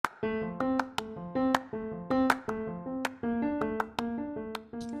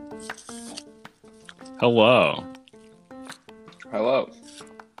Hello. Hello.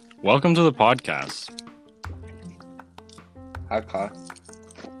 Welcome to the podcast. Hi, Kai.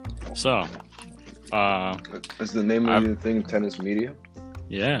 So, Is the name of the thing Tennis Media?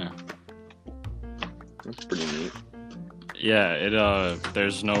 yeah. That's pretty neat. Yeah,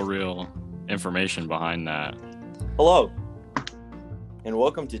 there's no real information behind that. Hello, and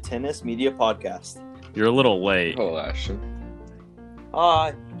welcome to Tennis Media Podcast. You're a little late. Hello, Ashton.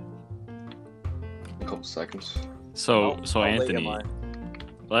 Hi. A couple seconds. So How late Anthony, am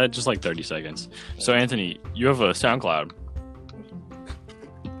I? just like 30 seconds. So Anthony, you have a SoundCloud.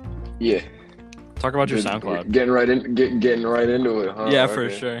 Yeah. Talk about your Good. SoundCloud. Getting right into it, huh? Yeah,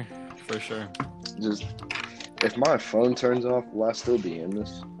 Okay. for sure. Just if my phone turns off, will I still be in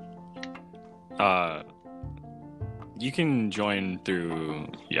this? You can join through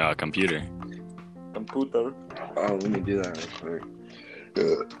computer. Computer. Oh, let me do that real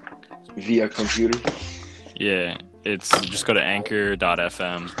quick. Via computer. Yeah, it's just go to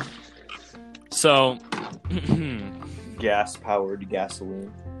anchor.fm. So, Gas-powered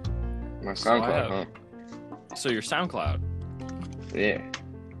gasoline. My So I SoundCloud, have- so your SoundCloud. Yeah.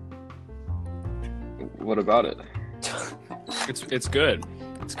 What about it? It's good.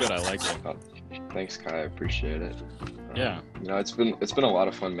 It's good. I like it. Thanks, Kai. I appreciate it. Yeah. It's been a lot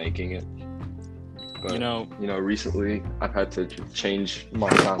of fun making it. But, recently I've had to change my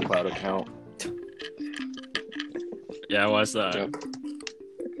SoundCloud account. Yeah, why's that? Yep.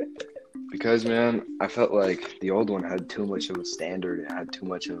 Because, man, I felt like the old one had too much of a standard. It had too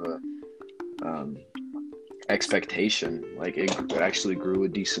much of a expectation. Like, it actually grew a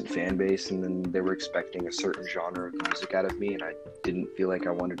decent fan base, and then they were expecting a certain genre of music out of me, and I didn't feel like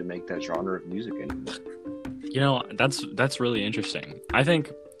I wanted to make that genre of music anymore. That's really interesting. I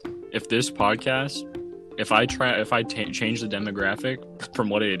think if this podcast, if I change the demographic from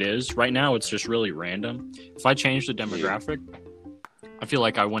what it is right now, it's just really random. If I change the demographic, I feel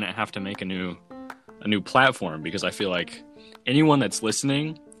like I wouldn't have to make a new platform, because I feel like anyone that's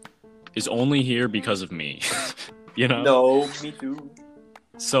listening is only here because of me. No, me too.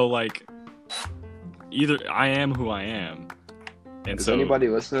 So like, either I am who I am, and Is so anybody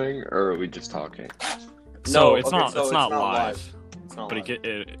listening, or are we just talking? so No, it's okay, not so it's not live. It's not But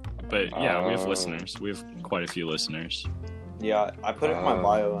live. but yeah, we have Oh. listeners. We have quite a few listeners. Yeah, I put it in my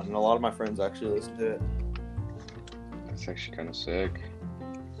bio, and a lot of my friends actually listen to it. That's actually kind of sick.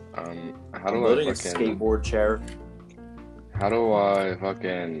 How I'm do building I a fucking... skateboard chair. How do I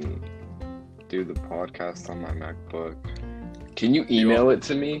fucking do the podcast on my MacBook? Can you email it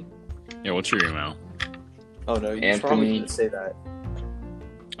to me? Yeah, what's your email? Oh no, you probably Anthony. didn't say that.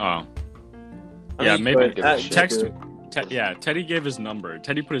 Oh, I yeah, mean, maybe but, give a shit. text. Teddy gave his number.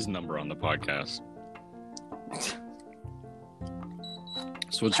 Teddy put his number on the podcast.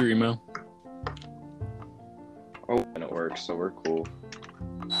 So what's your email? Oh, and it works, so we're cool.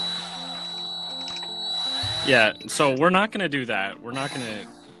 Yeah, so we're not gonna do that.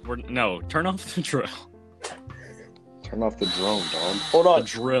 No, turn off the drill. Turn off the drone, dog. Hold The on,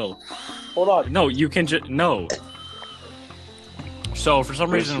 drill. hold on. No, you can just no. So for some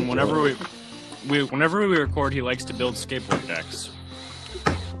reason, whenever we record, he likes to build skateboard decks,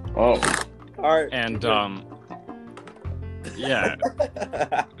 Oh, All right. and yeah.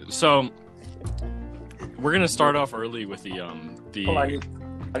 So we're gonna start off early with the Hold on,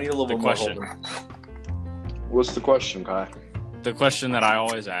 I need a little the bit more. question. what's the question, Kai? The question that I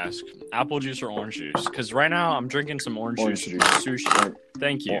always ask: apple juice or orange juice? Because right now I'm drinking some orange Orange juice with sushi.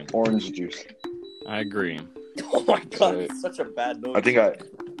 Thank you. Orange juice. I agree. Oh my god, Sorry. it's such a bad noise. I think I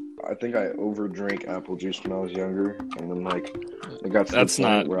overdrank apple juice when I was younger, and then like it got to That's the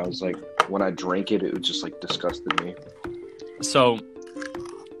point not- where I was like, when I drank it, it was just like disgusted me. So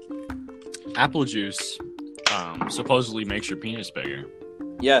apple juice supposedly makes your penis bigger.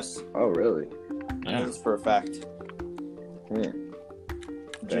 Yes, Oh, really? I know this for a fact. Hmm.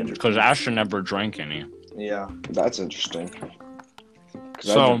 Ginger. Because Ashton never drank any. Yeah. That's interesting. 'Cause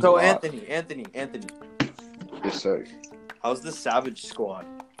I So- drink a So lot. Anthony, Yes, sir. how's the Savage Squad?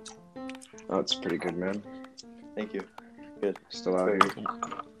 Oh, it's pretty good, man. Thank you. Still out here.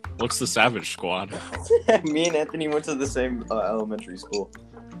 What's the Savage Squad? Me and Anthony went to the same elementary school.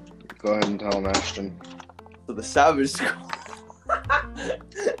 Go ahead and tell him, Ashton. So the Savage Squad.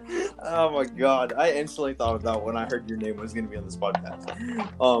 Oh my god! I instantly thought of that when I heard your name was going to be on this podcast.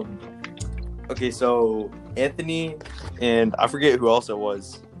 Okay, so Anthony and I forget who else it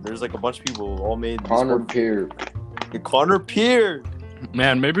was. There's like a bunch of people who all made Connor Peer. Connor Peer.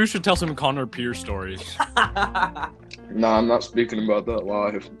 Man, maybe we should tell some Connor Pierce stories. No, I'm not speaking about that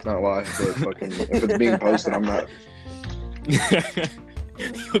live. Not live, but fucking if it's being posted, I'm not.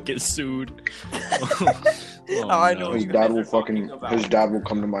 You'll get sued. I know His you dad guys will are talking fucking. about. His dad will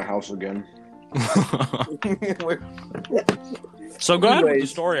come to my house again. So go ahead with the Anyways.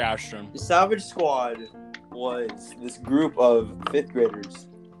 story, Ashton. The Savage Squad was this group of fifth graders,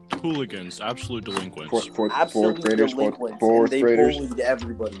 Hooligans, absolute delinquents. Fourth absolutely graders. delinquents, Fourth and they graders. bullied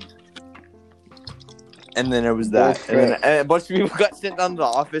everybody. And then it was that, Fourth and then grade. a bunch of people got sent down to the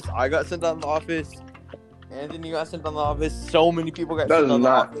office. I got sent down to the office. Anthony got sent down to the office. So many people got That sent is down to the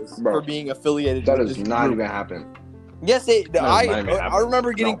not- office bro, for being affiliated That with does this not group. even happen. Yes, does not I even happen.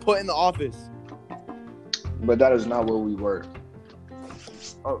 remember getting No. put in the office. But that is not where we were.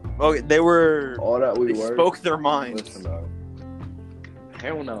 Oh, okay, they were. All that we They were. spoke their minds. Listen, dog.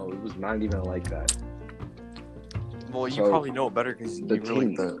 Hell no, it was not even like that. Well, you So, probably know it better because you the were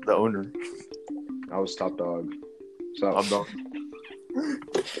like team- the owner. I was top dog. So Top dog.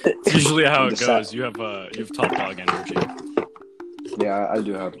 It's usually how it The goes. You have top dog energy. yeah, I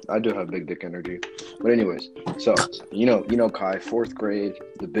do have big dick energy. But anyways, so you know Kai, fourth grade,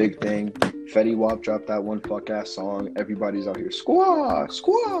 the big thing. Fetty Wap dropped that one fuck ass song. Everybody's out here squaw.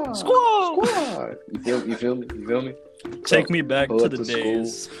 Squaw! You feel me? Take So, me back pull to up the to school.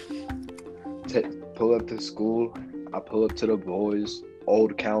 days. Pull up to school. I pull up to the boys,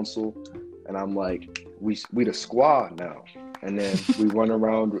 old council, and I'm like, we the squad now. And then we run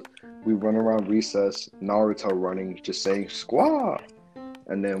around recess, Naruto running, just saying squad.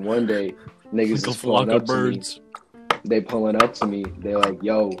 And then one day, niggas Like a is flock pulling of up to me. birds. They pulling up to me. They're like,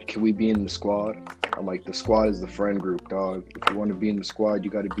 yo, can we be in the squad? I'm like, the squad is the friend group, dog. If you want to be in the squad,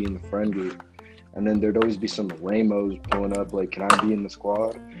 you got to be in the friend group. And then there'd always be some lame-os pulling up, like, can I be in the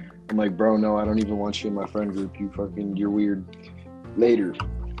squad? I'm like, bro, no, I don't even want you in my friend group. You're weird. Later.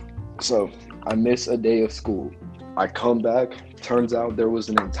 So I miss a day of school. I come back. Turns out there was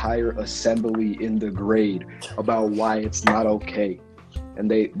an entire assembly in the grade about why it's not okay.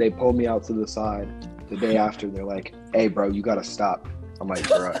 And they pulled me out to the side the day after. They're like, hey, bro, you got to stop. I'm like,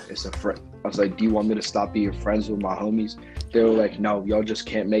 bro, it's a friend. I was like, do you want me to stop being friends with my homies? They were like, no, y'all just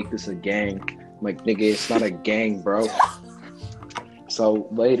can't make this a gang. I'm like, nigga, it's not a gang, bro. So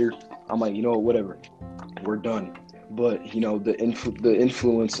later, I'm like, you know what, whatever. We're done. But, the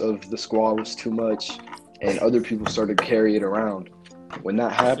influence of the squad was too much, and other people started to carry it around. When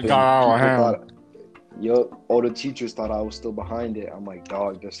that happened, all the teachers thought I was still behind it. I'm like,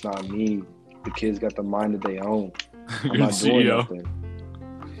 dog, that's not me. The kids got the mind that they own. I'm You're the not doing CEO. nothing.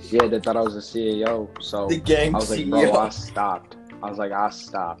 Yeah, they thought I was a CEO. So The gang I was like, CEO. bro, I stopped.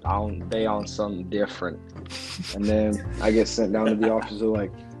 They on something different. And then I get sent down to the office. They're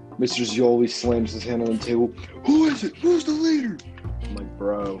like, Mr. Z always slams his hand on the table. Who is it? Who's the leader? I'm like,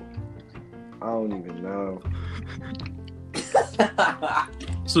 bro, I don't even know.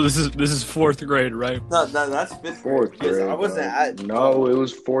 So this is fourth grade, right? No, that's fifth grade. Fourth Because grade. I wasn't bro. at. No, it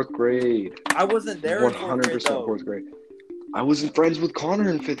was fourth grade. I wasn't there. in 100% though. fourth grade. I wasn't friends with Connor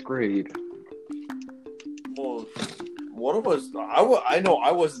in fifth grade. Well, what it was? I know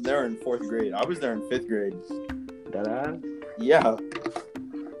I wasn't there in fourth grade. I was there in fifth grade. That ass? Yeah.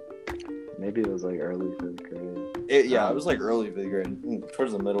 Maybe it was like early fifth grade. It was like early fifth grade,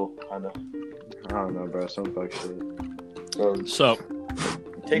 towards the middle, kind of. I don't know, bro. Some fuck shit. So So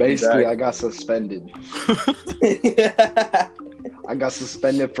Basically, I I got suspended. I got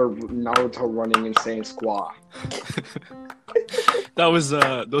suspended for Naruto running and saying squaw. that was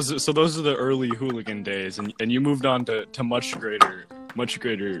those are the early hooligan days, and you moved on to much greater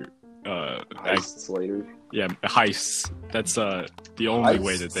Heists later. heists. That's the only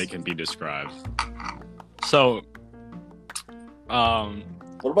way that they can be described. So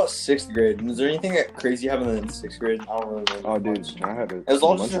What about sixth grade? Was there anything that crazy happened in sixth grade? I don't really remember. Oh, dude, much. I had It was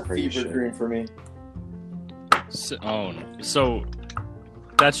all just bunch a of crazy fever shit. dream for me. So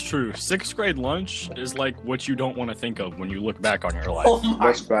that's true. Sixth grade lunch is like what you don't want to think of when you look back on your life. Oh my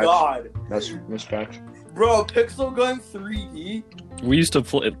That's facts. god, That's facts. bro! Pixel Gun 3D. We used to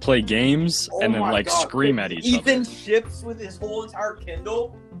play games Oh and then my like God. scream at each Ethan other. ships with his whole entire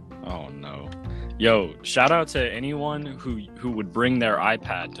Kindle. Oh no. Yo, shout out to anyone who would bring their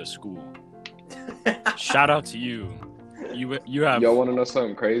iPad to school. Shout out to you. You have Y'all want to know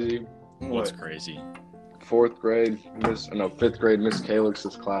something crazy? what's crazy? Fifth grade, Miss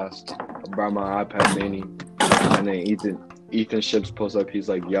Calix's class. I brought my iPad mini, and then Ethan Ships pulls up. He's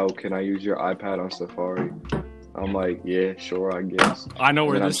like, "Yo, can I use your iPad on Safari?" I'm like, "Yeah, sure, I guess." I know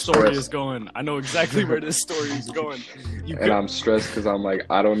where And this I'm story stressed. is going. I know exactly where this story is going. And I'm stressed because I'm like,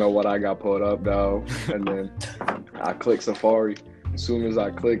 I don't know what I got pulled up though. And then I click Safari. As soon as I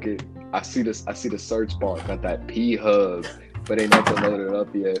click it, I see the search bar got that P Hub, but ain't nothing loaded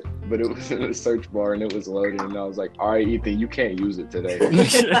up yet. But it was in the search bar and it was loaded, and I was like, all right, Ethan, you can't use it today.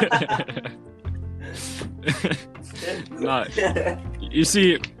 Not, you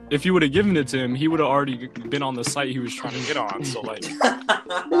see, if you would have given it to him, he would have already been on the site he was trying to get on. So like,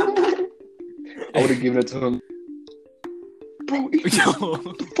 I would have given it to him. Bro,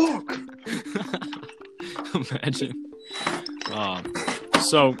 Ethan, fuck. Imagine.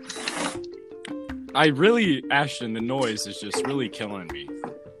 So, Ashton, the noise is just really killing me.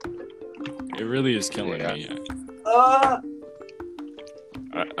 It really is killing me.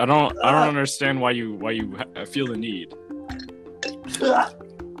 I don't understand why you feel the need.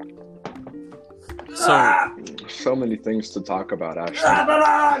 So many things to talk about,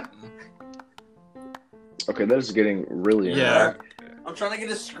 Ashton. Okay, that is getting really Yeah. I'm trying to get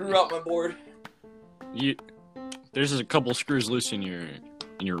a screw out my board. There's a couple screws loose in your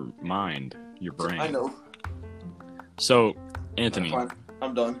mind, your brain. I know. So, Anthony,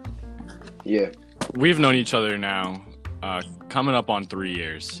 I'm done. Yeah. we've known each other now, coming up on 3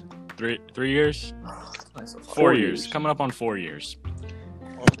 years. 3 years? 4 years. Coming up on 4 years.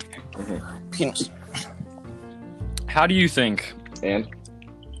 Penis. How do you think? And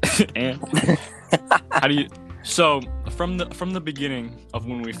How do you? So from the beginning of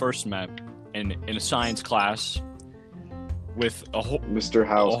when we first met in a science class with Mr.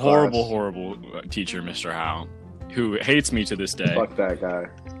 Howe's horrible teacher, Mr. Howe, who hates me to this day. Fuck that guy.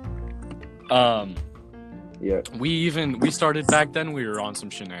 Yeah. We started back then. We were on some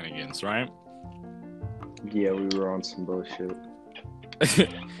shenanigans, right? Yeah, we were on some bullshit.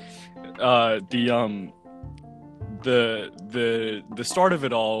 The start of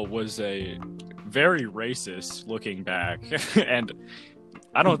it all was a very racist looking back, and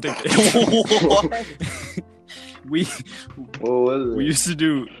I don't think we used to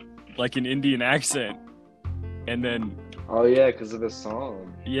do like an Indian accent, and then oh yeah, because of the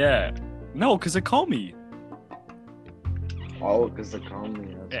song. Yeah, no, because of Call Me. Oh, because of Call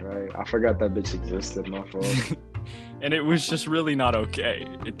Me. That's right. I forgot that bitch existed. My fault. And it was just really not okay.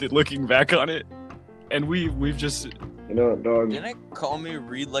 Looking back on it, and we've just, you know, dog. Didn't it Call Me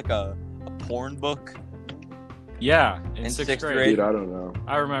read like a porn book? Yeah, in sixth grade. Dude, I don't know.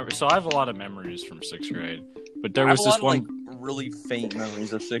 I remember. So I have a lot of memories from 6th grade, but there was this one like, really faint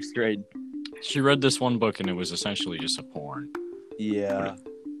memories of 6th grade. She read this one book, and it was essentially just a porn. Yeah.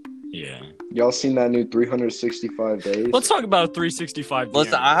 Yeah. Y'all seen that new 365 Days? Let's talk about 365 Days.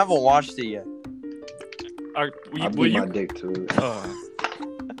 Listen, I haven't watched it yet. I beat my dick to it.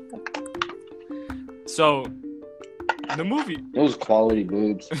 So, the movie. It was quality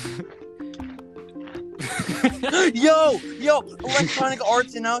boobs. Yo! Electronic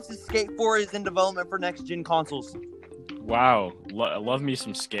Arts announces Skate 4 is in development for next-gen consoles. Wow. Love me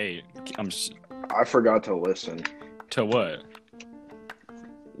some Skate. I forgot to listen. To what?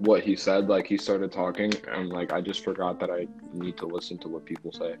 What he said, like he started talking, and like I just forgot that I need to listen to what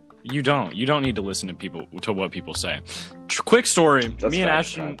people say. You don't need to listen to what people say. Quick story: That's me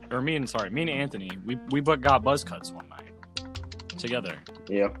and Anthony, we got buzz cuts one night together.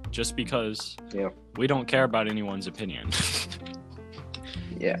 Yeah. Just because. Yeah. We don't care about anyone's opinion.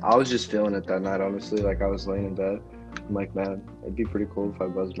 Yeah, I was just feeling it that night. Honestly, like I was laying in bed. I'm like, man, it'd be pretty cool if I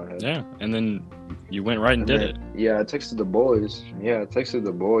buzzed my head. Yeah, and then you went right and did it. Yeah, I texted the boys.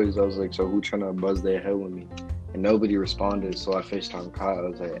 I was like, so who trying to buzz their head with me? And nobody responded, so I FaceTimed Kyle. I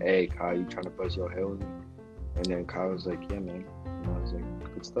was like, hey, Kyle, you trying to buzz your head with me? And then Kyle was like, yeah, man. And I was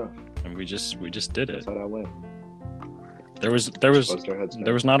like, good stuff. And we just did it. That's how that went. There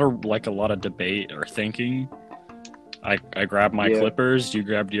was not a lot of debate or thinking. I grabbed my clippers, you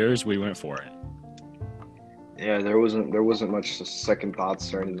grabbed yours, we went for it. Yeah, there wasn't much second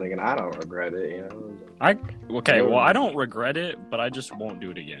thoughts or anything, and I don't regret it, you know. I don't regret it, but I just won't do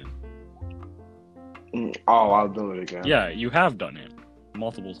it again. Oh, I'll do it again. Yeah, you have done it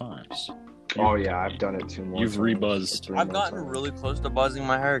multiple times. Yeah, I've done it 2 more You've times. rebuzzed. I've gotten really close to buzzing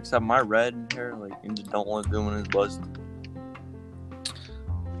my hair, except my red hair, like, you just don't want to do when it's buzzed.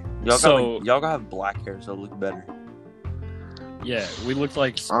 Y'all gotta have black hair, so it looks better. Yeah, we look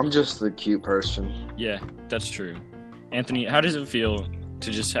like... I'm just the cute person. Yeah, that's true. Anthony, how does it feel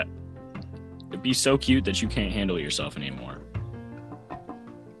to just be so cute that you can't handle yourself anymore?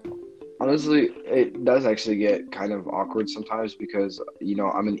 Honestly, it does actually get kind of awkward sometimes because, you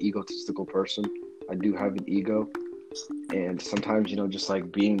know, I'm an egotistical person. I do have an ego. And sometimes, you know, just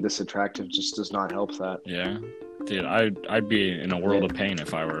like being this attractive just does not help that. Yeah. Dude, I'd be in a world of pain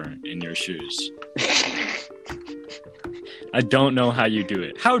if I were in your shoes. I don't know how you do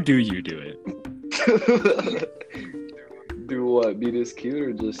it. How do you do it? Do what? Be this cute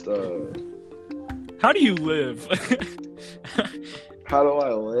or just How do you live? How do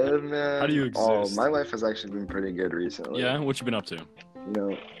I live, man? How do you Oh, exist? my life has actually been pretty good recently. Yeah, what you been up to? You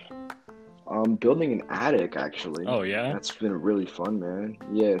know, I'm building an attic actually. Oh yeah. That's been really fun, man.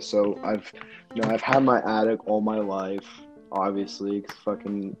 Yeah, so I've had my attic all my life, obviously. 'Cause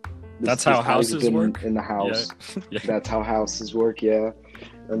fucking. That's how this attic's houses been work? in the house. Yeah. That's how houses work, yeah.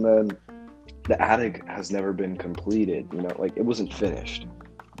 And then the attic has never been completed. You know, like it wasn't finished.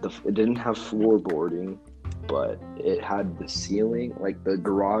 It didn't have floorboarding, but it had the ceiling, like the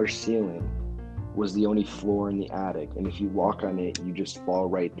garage ceiling, was the only floor in the attic. And if you walk on it, you just fall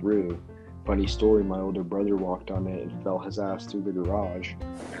right through. Funny story, my older brother walked on it and fell his ass through the garage.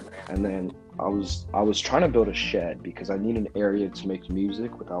 And then I was trying to build a shed because I need an area to make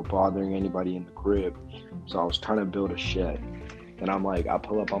music without bothering anybody in the crib. So I was trying to build a shed. And I'm like, I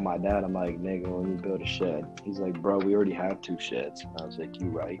pull up on my dad, I'm like, nigga, let me build a shed. He's like, bro, we already have 2 sheds. And I was like, you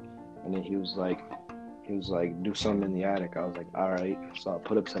right. And then he was like, do something in the attic. I was like, all right. So I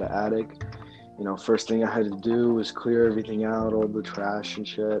put up to the attic. You know, first thing I had to do was clear everything out, all the trash and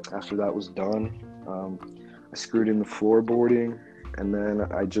shit. After that was done, I screwed in the floorboarding, and then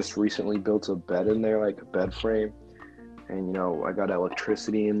I just recently built a bed in there, like a bed frame. And, you know, I got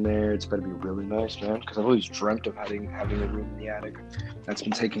electricity in there. It's better be really nice, man, because I've always dreamt of having a room in the attic. That's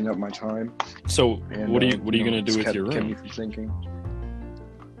been taking up my time. So And, what are you gonna do it's with kept your me room? from thinking.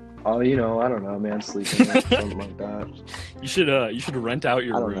 Oh, you know, I don't know, man, sleeping or something like that. You should rent out I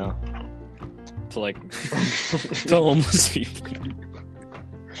your don't room know. to like to homeless people.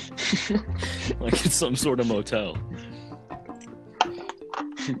 Like it's some sort of motel.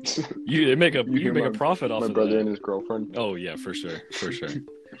 You make a profit off My of brother that. and his girlfriend. Oh yeah, for sure.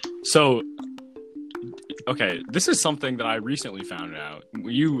 So, okay, this is something that I recently found out.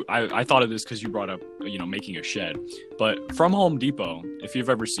 I thought of this because you brought up, you know, making a shed. But from Home Depot, if you've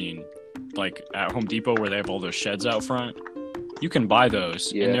ever seen, like at Home Depot where they have all those sheds out front, you can buy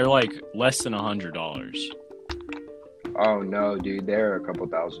those, Yeah. and they're like less than $100. Oh no, dude, they're a couple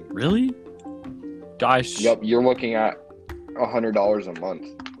thousand. Really? Guys. Yep, you're looking at $100 a month.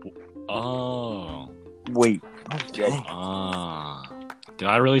 Oh. Wait. Yep. Ah. Dude,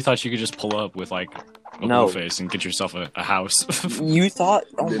 I really thought you could just pull up with like a No. blue face and get yourself a house. You thought?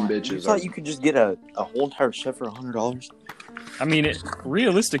 Oh Them my! bitches You thought are- you could just get a whole entire shed for $100? I mean,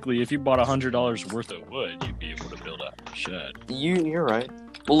 realistically, if you bought $100 worth of wood, you'd be able to build a shed. You're right.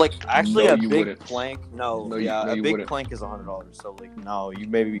 Well, like actually, No, a you big wouldn't. plank. No, No, you- yeah, no, a you big wouldn't. plank is $100. So like, no, you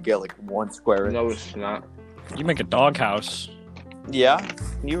maybe get like 1 square inch. No, it's not. You make a doghouse, Yeah,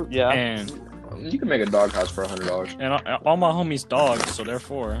 and You can make a doghouse for $100. all my homies dogs, so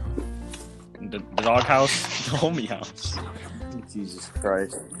therefore, the doghouse, the homie house. Jesus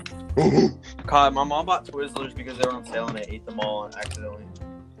Christ. God, my mom bought Twizzlers because they were on sale and I ate them all accidentally.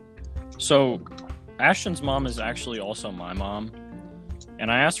 So, Ashton's mom is actually also my mom,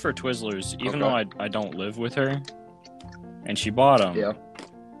 and I asked for Twizzlers, even Okay. though I don't live with her, and she bought them. Yeah.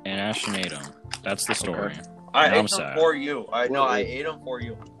 And Ashton ate them. That's the story. I Now ate I'm them sad. for you. I Wait. ate them for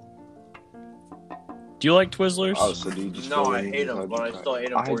you. Do you like Twizzlers? Oh, so do you just No, go I in and hate them, hug but the I cat? still ate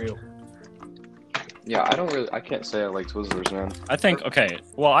them for you. Yeah, I can't say I like Twizzlers, man. I think okay.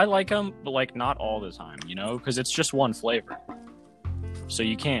 Well, I like them, but like not all the time, you know, because it's just one flavor. So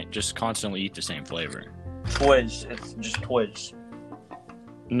you can't just constantly eat the same flavor. Twizz. It's just Twizz.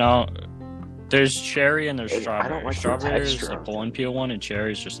 No, there's cherry and there's I don't strawberry. like the Strawberry is texture a of pull and peel one, and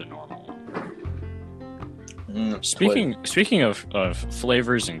cherry is just a normal one. Mm, Speaking of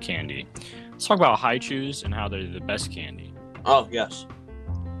flavors and candy, let's talk about High Chews and how they're the best candy. Oh, yes.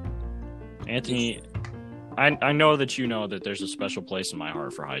 Anthony, I know that you know that there's a special place in my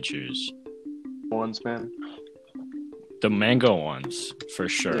heart for High Chews. Ones, man. The mango ones, for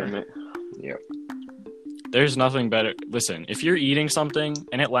sure. Yeah, man. Yeah. There's nothing better. Listen, if you're eating something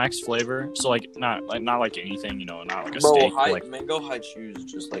and it lacks flavor, so not like anything, you know, not like a steak, like mango high chews is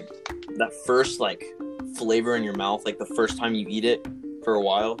just like that first like flavor in your mouth, like the first time you eat it for a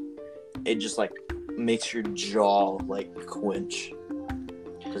while, it just like makes your jaw like quench.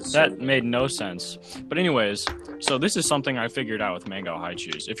 that made no sense. But anyways, so this is something I figured out with mango high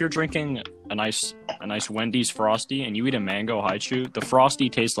chews. If you're drinking a nice Wendy's Frosty and you eat a mango high chew, the Frosty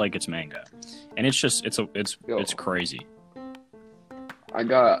tastes like it's mango, and it's just it's crazy. I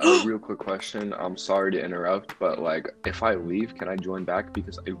got a real quick question. I'm sorry to interrupt, but like, if I leave, can I join back?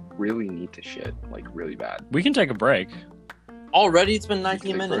 Because I really need to shit, like, really bad. We can take a break. Already, it's been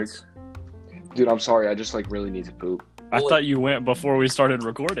 19 Take a minutes. Dude, I'm sorry. I just, like, really need to poop. I thought you went before we started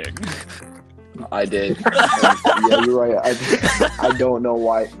recording. I did. Yeah, you're right. I don't know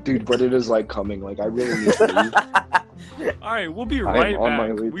why. Dude, but it is, like, coming. Like, I really need to leave. All right, we'll be I am right on my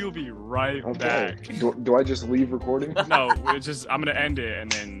back. leave. We will be right Okay. back. Do I just leave recording? No, it's just I'm gonna end it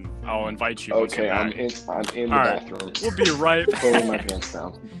and then I'll invite you. once Okay, you're I'm back. in the All right. bathroom. We'll be right Pulling my back. pants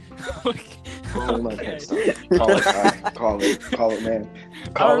down. Okay. Pulling my Okay. pants down. Call it, call it, man.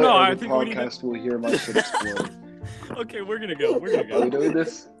 Call don't know, it, I or the think we need to- podcast will hear my shit explode. Okay, we're gonna go. We're gonna Are we go. doing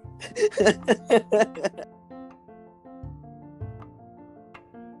this?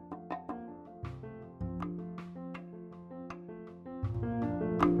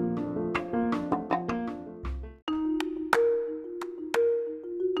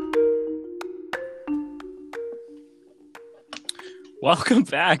 Welcome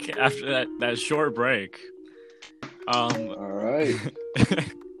back after that short break. All right.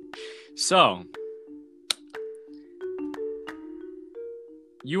 So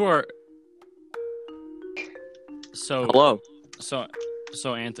you are so Hello. so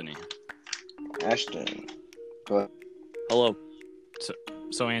Anthony. Ashton. Hello.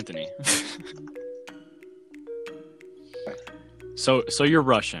 So Anthony. So you're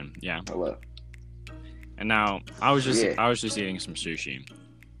Russian, yeah. Hello. And now I was just Yeah. eating some sushi.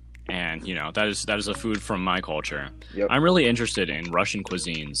 And you know, that is a food from my culture. Yep. I'm really interested in Russian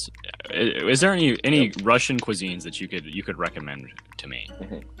cuisines. Is there any Russian cuisines that you could recommend to me?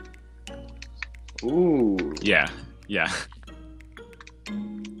 Ooh. Yeah.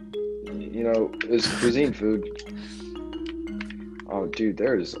 You know, is cuisine food? Oh, dude,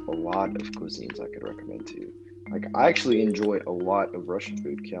 there's a lot of cuisines I could recommend to you. Like, I actually enjoy a lot of Russian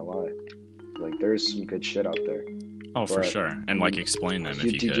food, can't lie. Like, there's some good shit out there. Oh, for But- sure. And like explain them if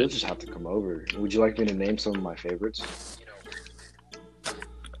you Dude, could. you'll just have to come over. Would you like me to name some of my favorites?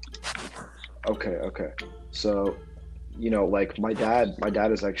 Okay. So, you know, like my dad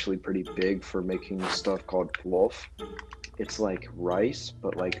is actually pretty big for making this stuff called plov. It's like rice,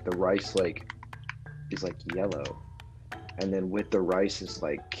 but like the rice like is like yellow. And then with the rice is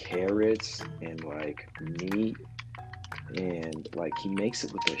like carrots and like meat, and like he makes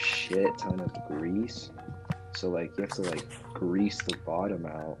it with a shit ton of grease. So like you have to like grease the bottom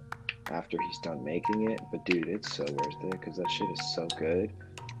out after he's done making it. But dude, it's so worth it because that shit is so good.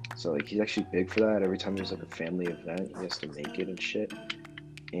 So like he's actually big for that. Every time there's like a family event, he has to make it and shit.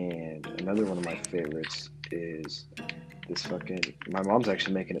 And another one of my favorites is this fucking. My mom's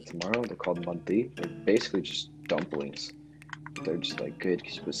actually making it tomorrow. They're called manti. They're basically just dumplings. They're just like good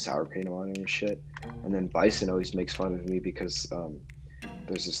because you put sour cream on it and shit. And then Bison always makes fun of me because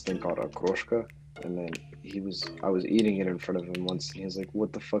there's this thing called okroshka. And then I was eating it in front of him once, and he was like,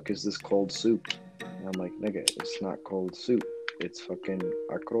 "What the fuck is this cold soup?" And I'm like, "Nigga, it's not cold soup. It's fucking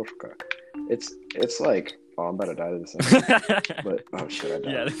okroshka. It's like, oh, I'm about to die to this thing." But oh shit, I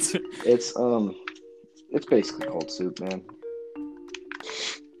died. Yeah, that's It's basically cold soup, man.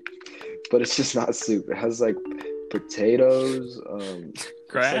 But it's just not soup. It has like potatoes,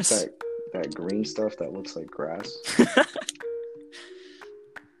 grass. it's like that green stuff that looks like grass.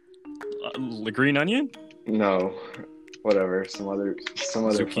 The green onion, No, whatever. Some other fuck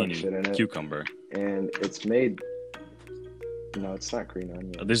zucchini, shit in it. cucumber. And it's made. No, it's not green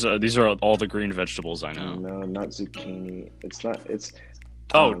onion. These are all the green vegetables I know. No, not zucchini. It's not. It's.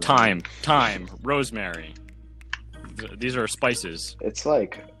 Oh, I don't know. thyme, rosemary. These are spices. It's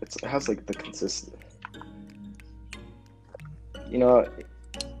like it has like the consistent. You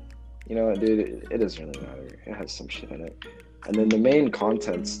know, dude. It doesn't really matter. It has some shit in it, and then the main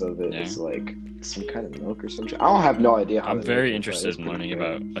contents of it is Yeah. like some kind of milk or some shit. I don't have no idea how. I'm they very make it, but interested it's in pretty learning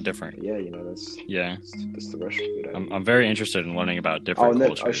great. about a different. Yeah, you know that's Yeah, that's the Russian food. I eat. I'm very interested in learning about Oh, different and then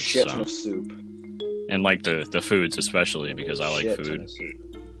cultures. a shit ton so- of soup. and like the foods especially because I like Shit ton food. of soup.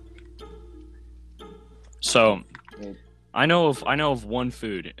 So Yeah. I know of one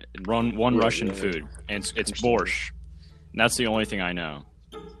food, one Yeah, Russian yeah. food, and it's Understand. borscht. And that's the only thing I know.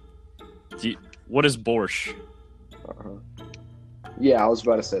 What is borscht? Uh-huh. Yeah, I was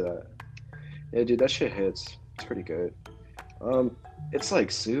about to say that. Yeah, dude, that shit hits. It's pretty good. It's like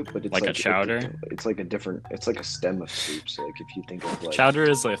soup, but it's Like a chowder? It's like a different. It's like a stem of soup. So like if you think of like Chowder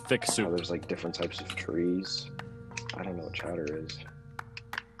is a thick how soup. there's like different types of trees. I don't know what chowder is.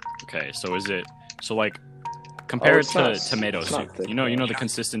 Okay, so is it so like compare it it's to not- tomato it's not soup? thick, You know though. the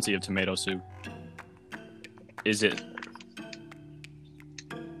consistency of tomato soup. Is it?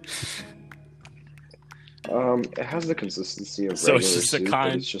 It has the consistency of So regular it's just soup, a but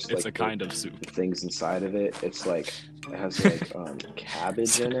kind. it's just It's like a kind of soup. the things inside of it. It's like it has like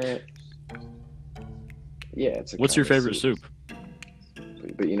cabbage in it. Yeah, it's a What's your kind of favorite soup?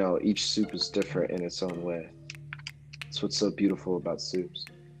 But you know, each soup is different in its own way. That's what's so beautiful about soups.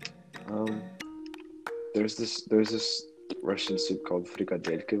 There's this Russian soup called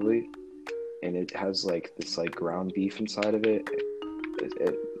frikadelkivli, and it has like this like ground beef inside of it.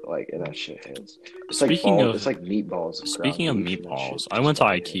 It like and that shit hits. It's like it's like meatballs. Speaking of meatballs, I went to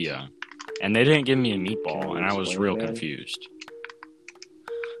IKEA, and they didn't give me a meatball, and I was real confused.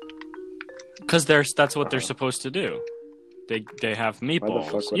 Because that's what they're supposed to do. They have meatballs. Why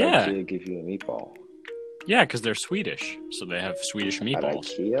the fuck would IKEA give you a meatball? Yeah, because they're Swedish, so they have Swedish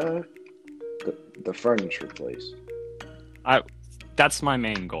meatballs. At IKEA, the furniture place. That's my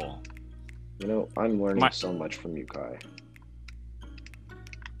main goal. You know, I'm learning so much from you, Kai.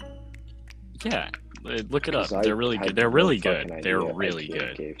 Yeah, look it up. They're really good. They're really good. They're really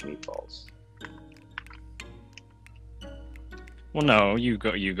good. Gave meatballs. Well, no, you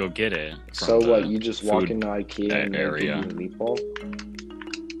go get it. So what? You just walk into IKEA and they give you a meatball?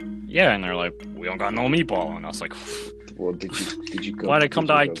 Yeah, and they're like, "We don't got no meatball," and I was like, "Well, did you go? Why'd I come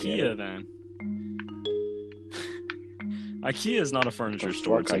to IKEA then?" IKEA is not a furniture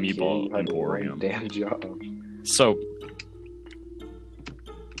store; it's a meatball emporium. Damn job. So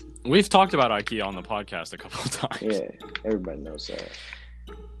we've talked about IKEA on the podcast a couple of times. Yeah, everybody knows that.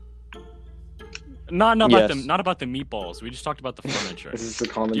 Not about the meatballs. We just talked about the furniture. Is this a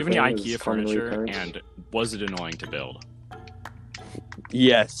common? Do you have any IKEA furniture, and was it annoying to build?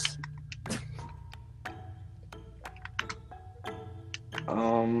 Yes.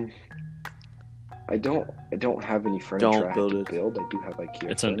 I don't have any furniture. Don't build it. Build. I do have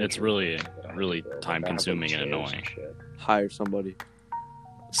IKEA. It's really time consuming and annoying. Hire somebody.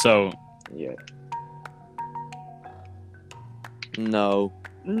 So yeah. No.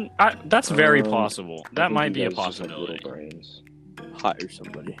 That's very possible. That might be a possibility. Hire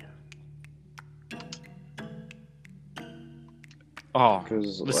somebody. Oh,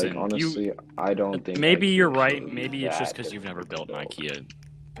 because listen, honestly, I don't think. Maybe you're right. Maybe it's just because you've never built an IKEA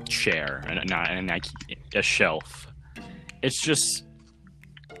chair and not an IKEA a shelf. It's just,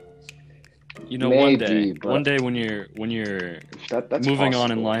 maybe, one day when you're that's moving possible.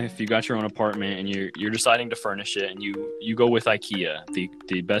 on in life, you got your own apartment and you're deciding to furnish it, and you go with IKEA,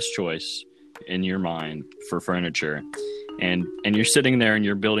 the best choice in your mind for furniture, and you're sitting there and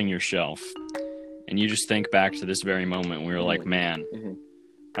you're building your shelf. And you just think back to this very moment where you're like, man,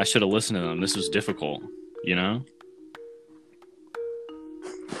 I should have listened to them. This was difficult, you know?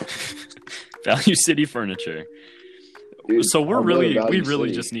 Value City Furniture. Dude, so we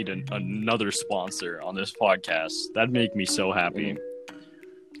really just need another sponsor on this podcast. That'd make me so happy.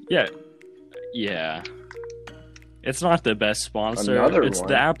 Yeah. It's not the best sponsor. It's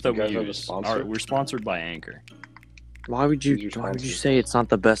the app that we use. We're sponsored by Anchor. Why would you say it's not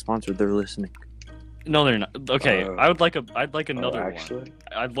the best sponsor? They're listening. No, they're not. Okay, I'd like another actually? one.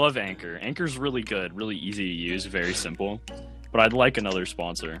 I'd love Anchor. Anchor's really good, really easy to use, very simple. But I'd like another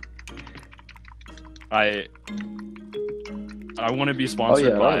sponsor. I want to be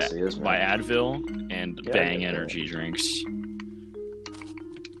sponsored by Advil and Bang Energy drinks.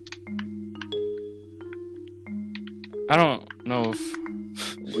 I don't know if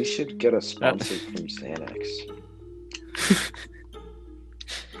we should get a sponsor from Xanax.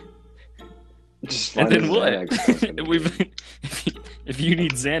 Just and then what? If you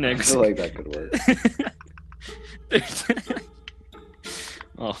need Xanax, I feel like that could work.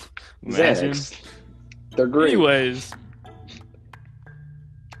 Oh, imagine. Xanax. They're great. Anyways,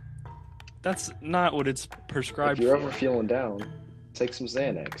 that's not what it's prescribed for. If you're ever feeling down, take some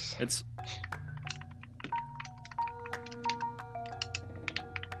Xanax. It's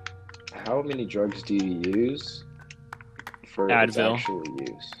how many drugs do you use for Advil. Its actual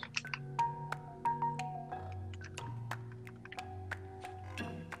use?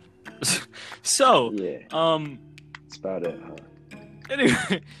 So, yeah. That's about it, huh?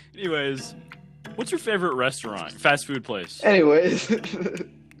 Anyways, what's your favorite restaurant, fast food place? Anyways,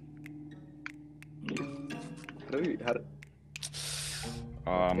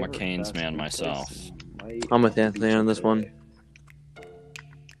 I'm a Cane's man myself. I'm with Anthony on this one.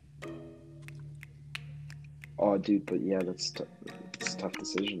 Oh, dude, but yeah, it's a tough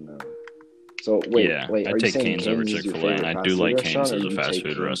decision though. So wait, I take Cane's over Chick-fil-A, and I do like Cane's as a fast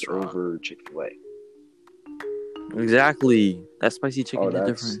food restaurant over Chick-fil-A. Exactly, that spicy chicken is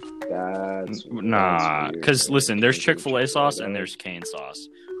different. Because listen, there's Chick-fil-A sauce and there's Cane's sauce.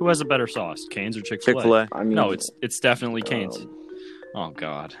 Who has a better sauce, Cane's or Chick-fil-A? Chick-fil-A. I mean, no, it's definitely Cane's. Oh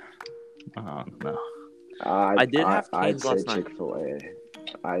God. Oh no. I did have Cane's last night. Chick-fil-A.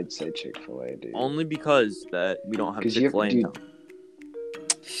 I'd say Chick-fil-A, dude. Only because that we don't have Chick-fil-A in town.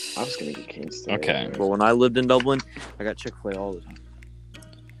 I was gonna get Cane's today. Okay. But when I lived in Dublin, I got Chick-fil-A all the time.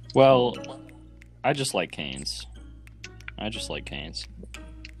 Well, I just like Cane's.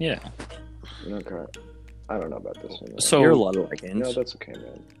 Yeah. Okay. I don't know about this one. So you're a lot of Cane's. No, that's okay,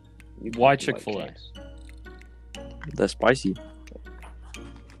 man. You Why can like Chick-fil-A? Cane's. The spicy.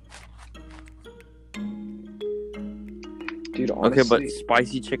 Dude, honestly, Okay, but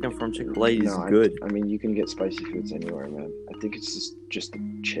spicy chicken from Chick-fil-A is no, good. I mean, you can get spicy foods anywhere, man. I think it's just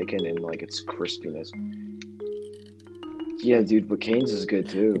the chicken and like its crispiness. Yeah, dude, but Cane's is good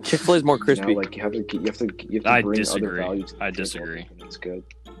too. Chick-fil-A is more crispy. You know, like you have to I bring other disagree. values to the I table, disagree. and it's good.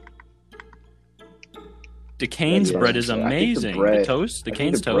 The Cane's Yeah, bread is I think the amazing. The bread- toast, the I think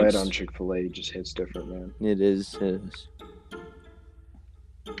Cane's the bread toast. on Chick-fil-A just hits different, man. It is. It is.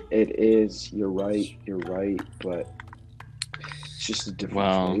 It is. You're right, but it's just a different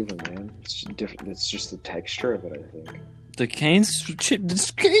Wow. flavor, man. It's different. It's just the texture of it. I think The Cane's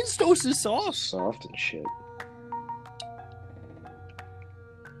toast is soft. soft and shit.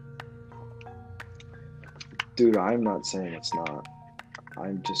 Dude, I'm not saying it's not.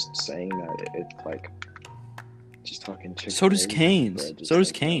 I'm just saying that it's like just fucking Chick-fil-A. So does Cane's. bread just So does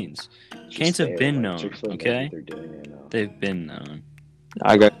like, Cane's. just Cane's have there, been like, known, Chick-fil-A knows okay? what they're doing right now. They've been known.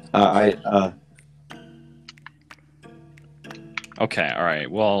 I got. Okay, all right.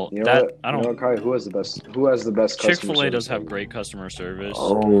 Well, You know that what? I don't. You know what, Kai? Who has the best? Who has the best? customer Chick-fil-A does service have ever? great customer service.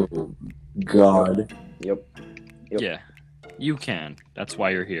 Oh God. Yep. Yep. Yeah, you can. That's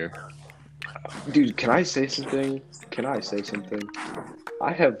why you're here. Dude, can I say something?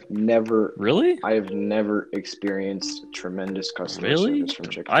 I have never Really? experienced tremendous customer Really? service from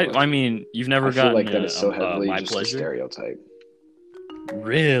Chick-fil-A. I mean, you've never I feel gotten like that is so heavily my just a pleasure. stereotype.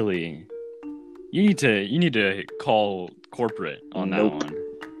 Really? You need to call corporate on Nope. that one.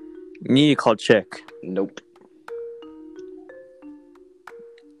 You need to call Chick. Nope.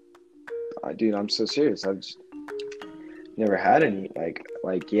 Dude, I'm so serious. I've just never had any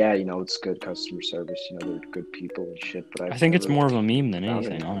like yeah, you know, it's good customer service. You know, they're good people and shit. But I think it's never more of a meme than found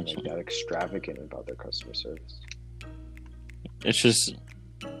anything, anything honestly. like that extravagant about their customer service. It's just,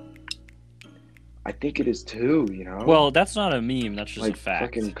 I think it is too. You know. well, that's not a meme. That's just like a fact.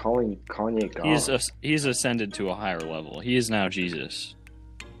 fucking calling Kanye God. He's ascended to a higher level. He is now Jesus.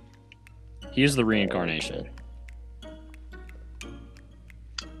 He is the reincarnation.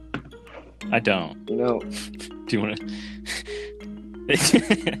 I don't. You know, Do you want to?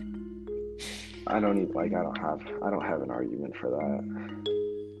 I don't have an argument for that.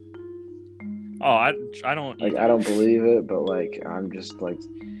 Oh, I don't. Like, I don't believe it, but like, I'm just like,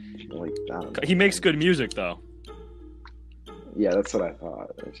 I don't know. He makes good music though. Yeah, that's what I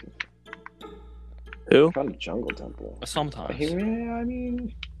thought. Who? I found a Jungle Temple. Sometimes.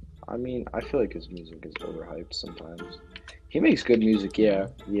 I mean, I feel like his music is overhyped sometimes. He makes good music, yeah,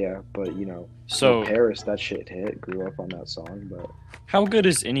 but you know, So, in Paris, that shit hit. Grew up on that song, but how good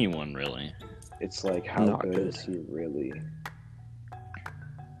is anyone really? it's like, how Not good good. is he really?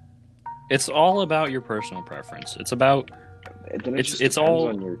 It's all about your personal preference. It's about, Then it It's- just it's depends all-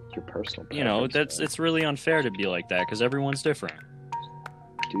 on your personal. you know, preference, man. it's really unfair to be like that because everyone's different.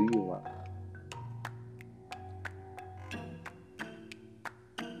 Do you want?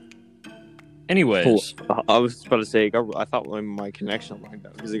 Anyways, I was about to say. I thought my connection lagged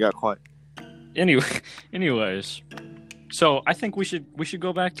out because it got quiet. anyways, so I think we should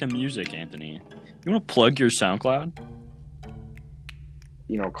go back to music, Anthony. You want to plug your SoundCloud?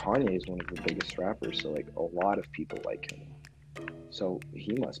 You know, Kanye is one of the biggest rappers, so like a lot of people like him. So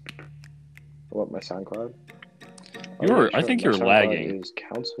he must be. What, my SoundCloud? I think My you're SoundCloud lagging. Is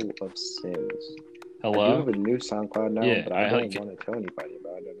Council of Sins. I do Hello? have a new SoundCloud now, Yeah, but I I don't like it. want to tell anybody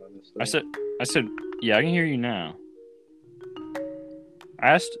about it. Honestly. I said, yeah, I can hear you now. I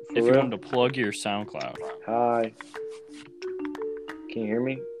asked For if you real? wanted to plug your SoundCloud. Hi. Can you hear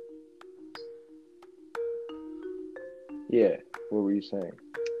me? Yeah. What were you saying?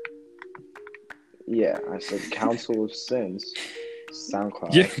 Yeah, I said Council of Sins.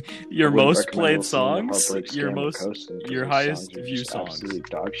 SoundCloud. Your I wouldn't most recommend played listening to songs, Heartbreak your Scam or most Coastin', 'cause your those highest songs are view just songs. absolute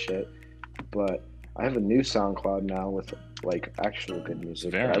dog shit. But I have a new SoundCloud now with like actual good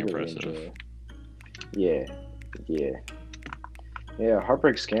music Very that I really impressive. enjoy. Yeah.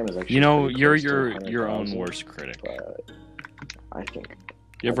 Heartbreak Scam is actually. You know, pretty you're close to your own 100,000, worst critic. But I think.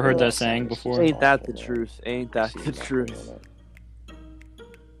 You ever heard that saying before? Ain't that the truth? Ain't that the truth?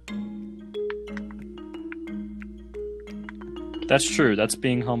 That's true. That's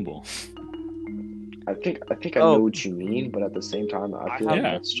being humble. I think I know Oh. what you mean, but at the same time, I feel like have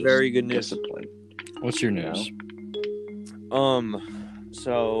that's just very good news. discipline. What's your You know? news?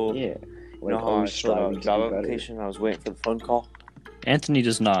 So Yeah, you like know how I always filled out striving a to job be better. application? I was waiting for the phone call. Anthony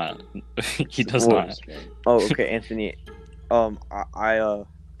does not. He does Of not. course, man. Oh, okay, Anthony. I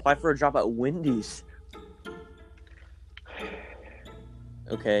applied for a job at Wendy's.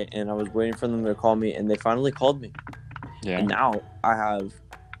 Okay, and I was waiting for them to call me, and they finally called me. Yeah. And now I have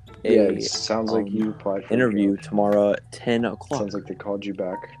Yeah, a it sounds like you applied for a interview job. tomorrow at 10 o'clock. Sounds like they called you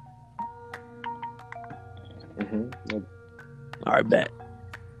back. Yep. All right, bet.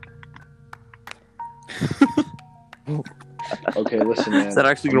 Okay, listen, man. Is that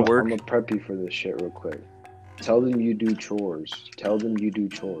actually gonna work? I'm gonna prep you for this shit real quick. Tell them you do chores.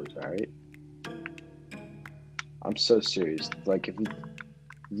 All right? I'm so serious. Like, if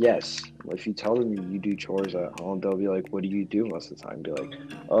you tell them you do chores at home, they'll be like, "What do you do most of the time?" Be like,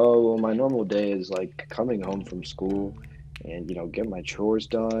 "Oh, well, my normal day is like coming home from school and get my chores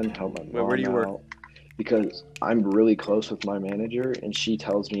done, help my mom Where do you work? out." Because I'm really close with my manager, and she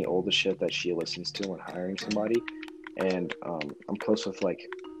tells me all the shit that she listens to when hiring somebody. And I'm close with like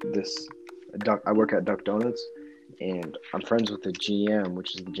this. I work at Duck Donuts, and I'm friends with the GM,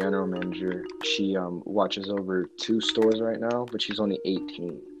 which is the general manager. She watches over 2 stores right now, but she's only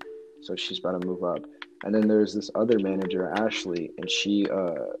 18, so she's about to move up. And then there's this other manager, Ashley, and she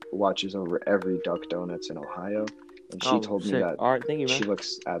watches over every Duck Donuts in Ohio. And she told me that All right, thank you, man. she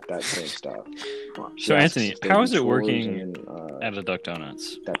looks at that same stuff. She So, asks Anthony, if they how do is it chores working and, at a Duck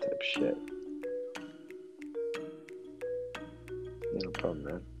Donuts? that type of shit. No problem,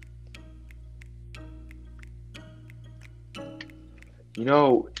 man.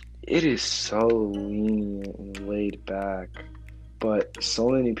 It is so lenient and laid back, but so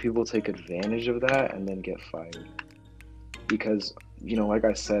many people take advantage of that and then get fired. Because, like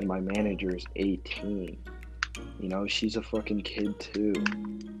I said, my manager is 18. She's a fucking kid too.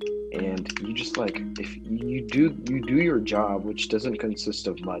 And you just if you do your job, which doesn't consist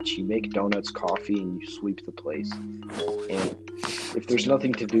of much. You make donuts, coffee, and you sweep the place. And if there's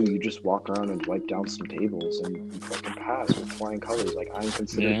nothing to do, you just walk around and wipe down some tables and you fucking pass with flying colors. Like, I'm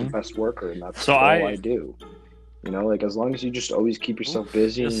considered the best worker, and that's all I do. As long as you just always keep yourself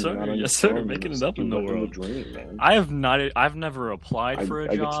busy. Yes, and sir. you're not on your Yes, sir. phone, Making it's it up in the living world. dream, man. I've never applied for a I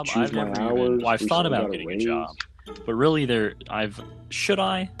get to job. choose I've my never hours. I've thought Recently about got a getting a raise. job, but really, should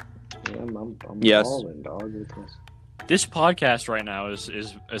I? Yeah, I'm Yes. balling, dog. With this. This podcast right now is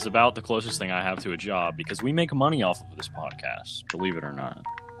about the closest thing I have to a job because we make money off of this podcast. Believe it or not.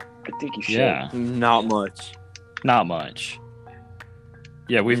 I think you should. Yeah, Not much. not much.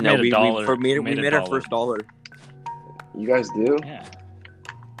 Yeah, we've No, made $1. We made our first dollar. You guys do? Yeah.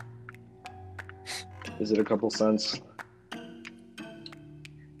 Is it a couple cents?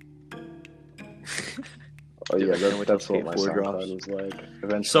 Oh yeah, that's what my SoundCloud was like.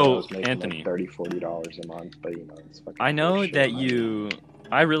 Eventually, So, I was making Anthony. like $30-$40 a month, but it's fucking. I know bullshit, that man. you.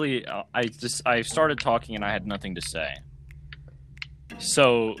 I started talking and I had nothing to say.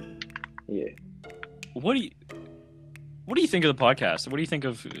 So, Yeah. what do you think of the podcast? What do you think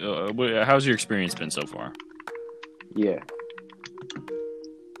of? How's your experience been so far? Yeah.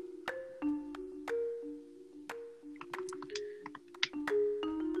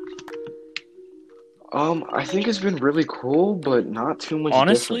 I think it's been really cool, but not too much.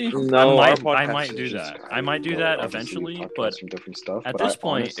 Honestly, different. No, I our might podcast do It's that. just, I might do know, that obviously we eventually, podcast but some different stuff. at But this I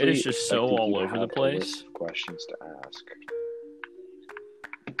point, it is honestly just so expected all you to over the have a place. list of questions to ask.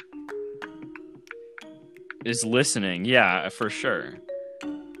 Is listening, yeah, for sure.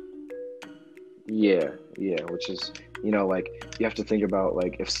 Yeah, which is, you have to think about,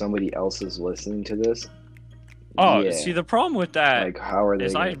 if somebody else is listening to this. Oh, yeah, see, the problem with that how are they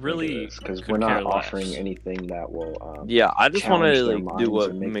is gonna I really because could we're not care offering less. anything that will Yeah, I just want challenge to their do minds what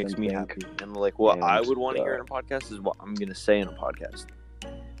and make makes them me think. happy, and what I And, would want to hear in a podcast is what I'm gonna say in a podcast.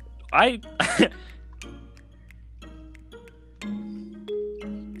 I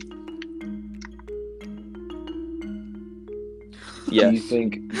Do you Yes.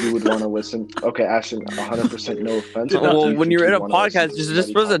 think you would want to listen? Okay, Ashton, 100% no offense. Well, but do you when think you're in you'd a wanna listen podcast, to you're somebody just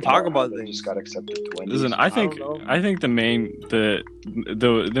supposed to talk how about they things. Just got accepted to Wendy's? listen. I think don't know. the main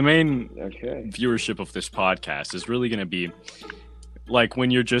the main Okay. viewership of this podcast is really going to be like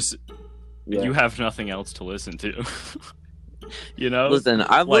when you're just Yeah. you have nothing else to listen to. Listen,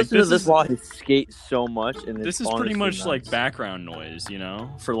 I've like, listened to this this is- while I skate so much, and This it's is pretty honestly much like nice. background noise,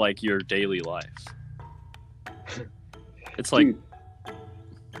 for like your daily life. It's like Dude,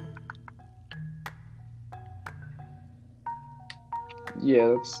 yeah,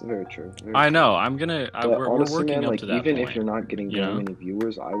 that's very true. Very I true. know But we're honestly, working man, up to that even point. if you're not getting you very know? many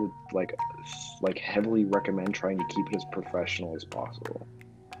viewers, I would heavily recommend trying to keep it as professional as possible.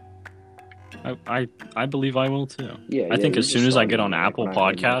 I believe I will too. Yeah, I think you as soon just as I saw get me, on Apple when I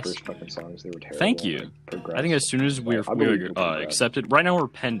heard my Podcasts- first fucking songs, they were terrible. Thank and, you. progressed. I think as soon as we're I believe you'll progress. accepted, right now we're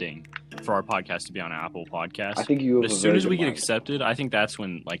pending for our podcast to be on Apple Podcasts. I think you have But a as soon very as we good get mind. accepted, I think that's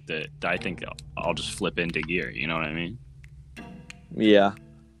when I think I'll just flip into gear. You know what I mean? Yeah.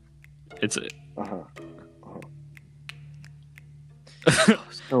 It's Uh-huh.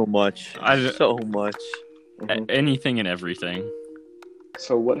 So much. So much. Mhm. Anything and everything.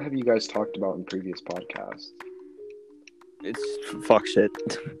 So, what have you guys talked about in previous podcasts? It's fuck shit.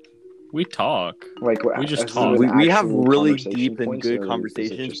 We talk. Like, We just as talk. in We have actual really conversation deep and points, good or is it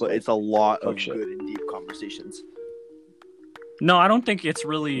conversations, just but like, it's a lot fuck of shit? good and deep conversations. No, I don't think it's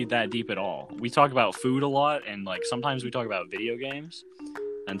really that deep at all. We talk about food a lot, and like sometimes we talk about video games,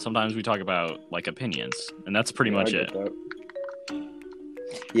 and sometimes we talk about like opinions, and that's pretty Yeah, much I it. get that.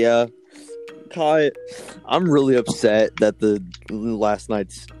 Yeah. Kai, I'm really upset that the last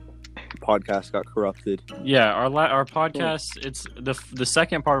night's podcast got corrupted. Yeah, our podcast. It's the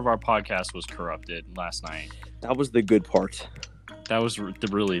second part of our podcast was corrupted last night. That was the good part. That was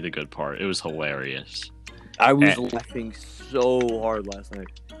really the good part. It was hilarious. I was And- laughing so hard last night.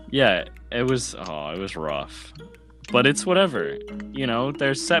 Yeah, it was. Oh, it was rough, but it's whatever. You know,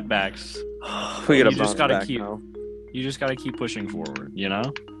 there's setbacks. We You gotta just bounce gotta back keep- now. You just gotta keep pushing forward. You know?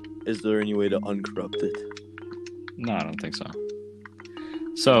 Is there any way to uncorrupt it? No, I don't think so.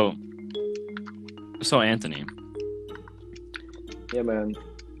 So Anthony, Yeah, man.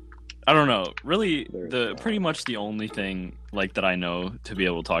 I don't know. Really, There's pretty much the only thing like that I know to be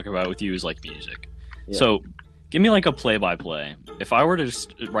able to talk about with you is like music. Yeah. So, give me like a play-by-play. If I were to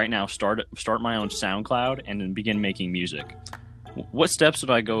right now start my own SoundCloud and then begin making music, what steps would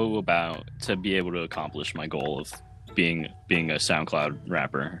I go about to be able to accomplish my goal of being a SoundCloud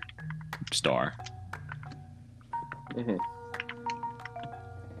rapper star? Mhm.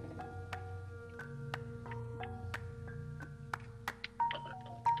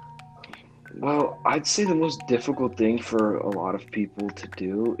 Well, I'd say the most difficult thing for a lot of people to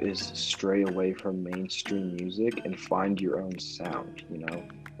do is stray away from mainstream music and find your own sound, you know?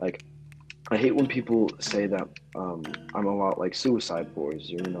 Like, I hate when people say that I'm a lot like Suicide Boys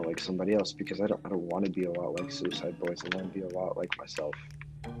or, you know, like somebody else, because I don't want to be a lot like Suicide Boys. I want to be a lot like myself.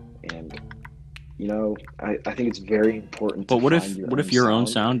 And, you know, I think it's very important to But what find if your own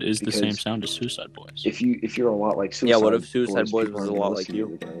sound sound is the same because sound as Suicide Boys? if you're a lot like Suicide Yeah, what if Suicide Boys people was a aren't gonna lot listen like to you?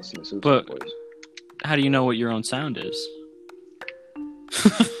 They're gonna listen to Suicide But- Boys. How do you know what your own sound is?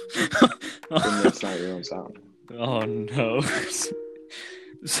 Then that's not your own sound. Oh no.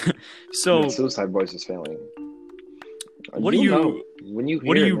 Then So Suicide Boys is failing. what do You'll you know. When you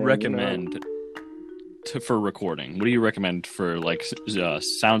what do hear you it, man, recommend for recording? What do you recommend for like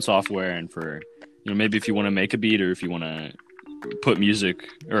sound software and for, you know, maybe if you want to make a beat or if you want to put music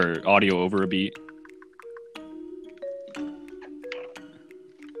or audio over a beat?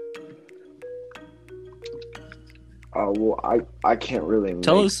 Well, I can't really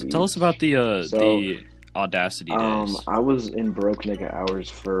Tell make us beats. about the So, the Audacity days. I was in Broke Nigga Hours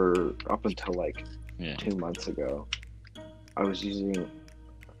for up until like Yeah. 2 months ago. I was using.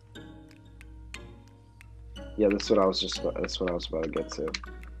 Yeah, that's what I was about to get to.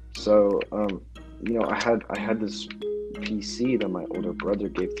 So, you know, I had this PC that my older brother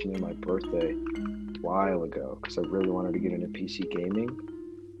gave to me on my birthday a while ago because I really wanted to get into PC gaming.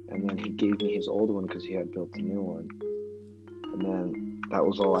 And then he gave me his old one because he had built a new one. And then that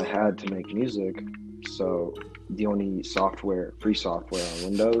was all I had to make music. So the only free software on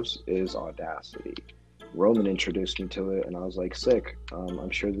Windows is Audacity. Roman introduced me to it, and I was like, sick. I'm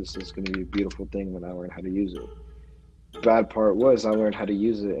sure this is going to be a beautiful thing when I learn how to use it. Bad part was I learned how to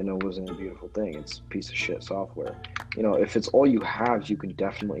use it, and it wasn't a beautiful thing. It's a piece of shit software. You know, if it's all you have, you can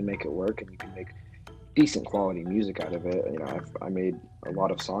definitely make it work, and you can make decent quality music out of it. You know, I made a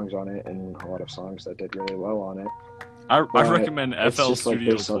lot of songs on it, and a lot of songs that did really well on it. I But recommend It's FL just like Studio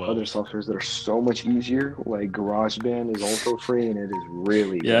there's other 12. softwares that are so much easier. Like GarageBand is also free, and it is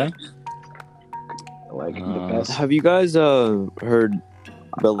really Yeah? good. Like the Uh, best. Have you guys heard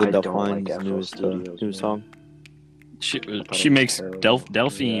Bella I don't like Delphine's FL newest Studios, new man. song? She it's makes terrible.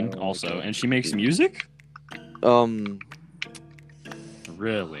 Delphine Yeah, also, okay. and she makes music?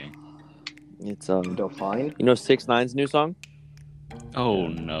 Really? It's Delphine. you know 6ix9ine's new song? Oh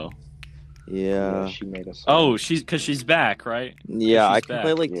no. Yeah. She made a song. Oh, she's back, right? Yeah, I she's can back.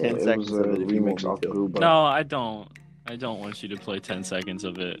 play like Yeah, 10 it seconds was of a it if you want remix me off to. Booba. No, I don't. I don't want you to play 10 seconds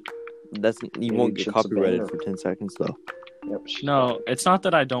of it. That's you Maybe won't get Chips a copyrighted Banger. for 10 seconds though. Yep, she's No, back. it's not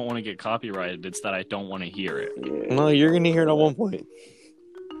that I don't want to get copyrighted. It's that I don't want to hear it. Yeah. No, you're gonna hear it at one point.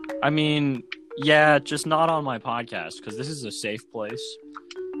 I mean, yeah, just not on my podcast because this is a safe place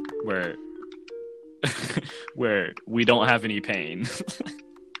where where we don't have any pain.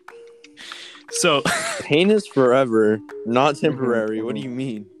 So, Pain is forever, not temporary. What do you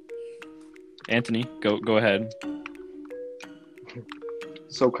mean? Anthony, go ahead.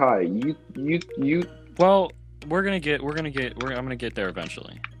 So Kai, you Well, I'm gonna get there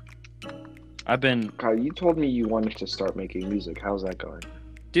eventually. I've been, Kyle, you told me you wanted to start making music. How's that going?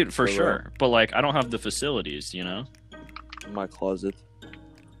 dude, for For sure. But like, I don't have the facilities, you know. In my closet.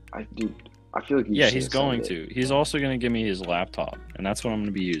 I feel like you Yeah, should he's have going said it. to. He's also going to give me his laptop, and that's what I'm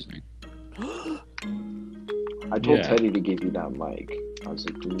going to be using. I told Yeah. Teddy to give you that mic. I was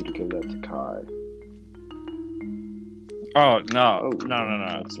like, you need to give that to Kai. Oh no, Oh,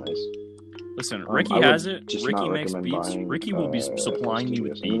 no. That's nice. Listen, I Ricky would has it. just Ricky not makes recommend beats. buying, Ricky will be supplying me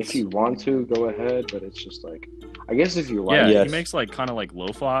with studios. I mean, if beats. you want to, go ahead, but it's just like, I guess if you like, Yeah, Yes. he makes like kind of like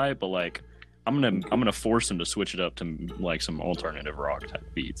lo-fi, but like I'm gonna force him to switch it up to like some alternative rock type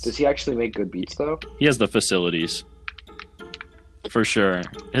beats. does he actually make good beats though? He has the facilities for sure.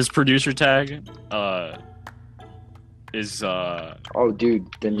 His producer tag is Oh, dude,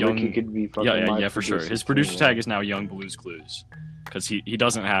 then Young- Ricky could be fucking yeah for sure. His producer tag is now Young Blues Clues because he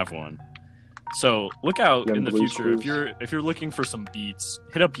doesn't have one. So look out Young in the Blues future Clues. if you're looking for some beats,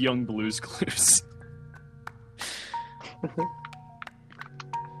 hit up Young Blues Clues.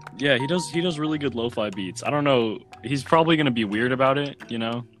 Yeah, he does really good lo-fi beats. I don't know, he's probably gonna be weird about it, you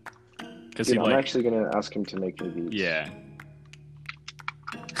know, because Dude, he I'm like actually gonna ask him to make me beats. yeah.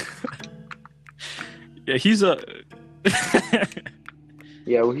 Yeah, he's a.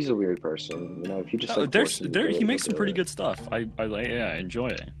 Yeah, well, he's a weird person. You know, if you just like, force him to do it, he he'll makes some do pretty it. good stuff. I enjoy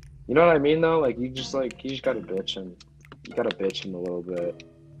it. You know what I mean, though? Like, you just gotta bitch him. You gotta bitch him a little bit.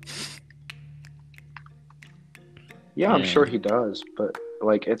 Yeah, I'm Yeah. sure he does, but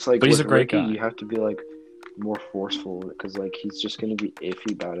like, it's like, But he's with a great Ricky, guy. you have to be like more forceful because like he's just gonna be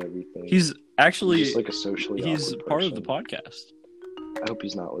iffy about everything. He's actually just like a socially he's awkward part of the person. podcast. I hope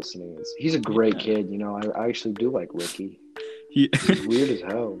he's not listening. He's a great Yeah. kid. You know, I actually do like Ricky. He He's weird as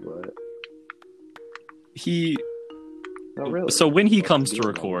hell, but he not really. so when he What's comes the to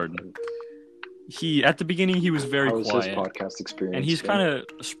deal, record, man? he at the beginning he was very How was his quiet. podcast experience? And he's been? kind of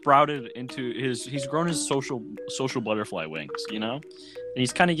sprouted into he's grown his social butterfly wings, you know, and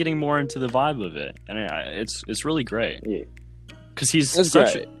he's kind of getting more into the vibe of it, and it's really great Yeah. because he's That's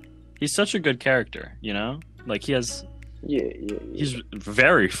such a good character, you know, like he's Yeah.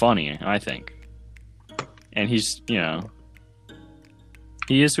 very funny, I think, and he's, you know,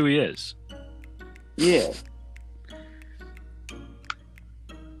 he is who he is. Yeah.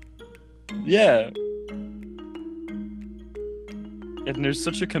 Yeah. And there's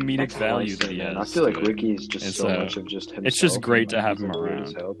such a comedic That's value nice, that he man. has. I feel like to it. Ricky is just It's, so much of just himself. it's just great to and, have he's, him like, weird around.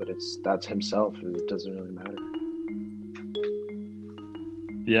 as hell, but that's himself. It doesn't really matter.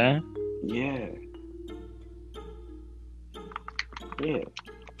 Yeah. Yeah. Yeah.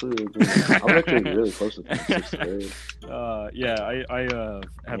 Completely agree. I was actually really close with him in 6th grade. Yeah, I have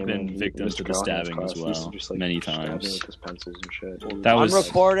Yeah, been man, victim Mr. to the Callahan's stabbing class, as he used to well, just, like, many stab me times. with his pencils and shit. That was- I'm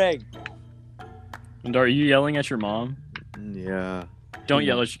recording. And are you yelling at your mom? Yeah. Don't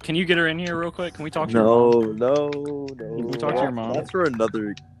yell at. Can you get her in here real quick? Can we talk to your mom? No. Can we talk to your mom? That's for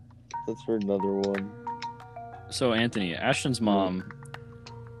another. That's for another one. So Anthony, Ashton's mom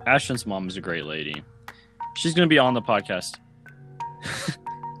is a great lady. She's gonna be on the podcast.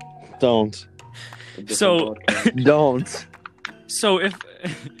 Don't. A different So- podcast. Don't. So if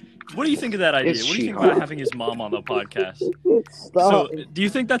what do you think of that idea? Is What do you she think about hot? having his mom on the podcast? Stop. So do you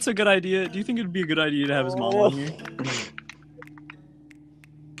think that's a good idea? Do you think it'd be a good idea to have his mom on here?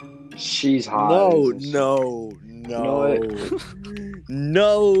 She's hot. No. isn't she? No. know No.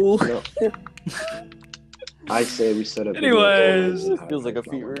 No. I say we set up. video Anyways. calls and This feels have like a his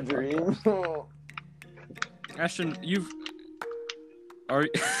mom fever on the dream. podcast. Ashton, are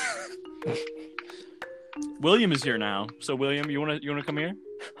William is here now. So William, you wanna come here?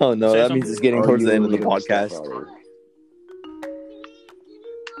 Oh no, Say that something? means it's getting Are towards you the end of the leaving stuff podcast. out?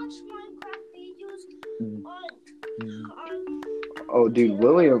 Oh, dude,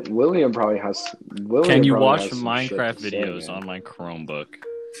 William probably has. William Can you probably watch has some shit Minecraft to say, videos man. on my Chromebook?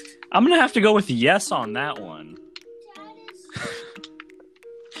 I'm gonna have to go with yes on that one.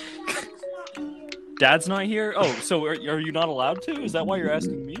 Dad's not here? Oh, so are you not allowed to? Is that why you're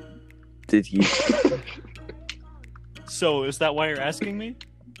asking me? Did he? So is that why you're asking me?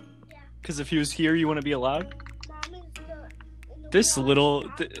 Because if he was here, you wouldn't be allowed? This man.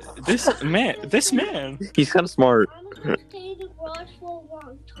 He's kind of smart.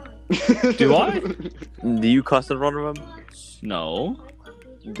 Do I? Do you cuss in front of him? No.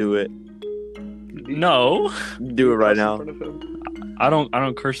 Do it. No. Do it right In now. front of him? I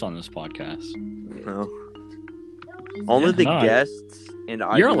don't curse on this podcast. No. Only Yeah, the no, guests and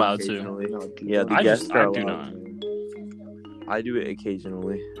I. You're do it allowed to. occasionally. No, dude, Yeah, the don't. I guests just- are I do allowed. not. I do it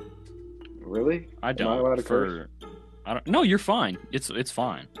occasionally. Really? I Am I allowed don't. to curse? I don't. No, you're fine. It's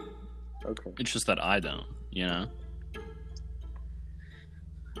fine. Okay. It's just that I don't. You know.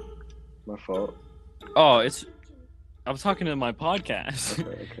 My fault. Oh, I was talking to my podcast.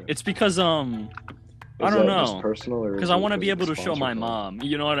 Okay. It's because I don't Is that know. just personal, or Because is I it want to be because able of to the show my sponsor code? mom.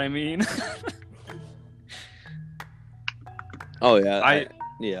 You know what I mean? Oh yeah, I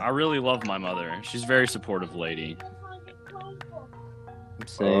yeah. really love my mother. She's a very supportive lady.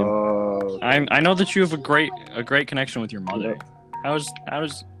 Same. Oh, I know that you have a great connection with your mother. Yeah. How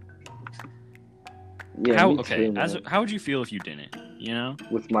was yeah, how me okay? too, man. How would you feel if you didn't? You know?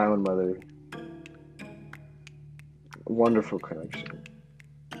 With my own mother. Wonderful connection.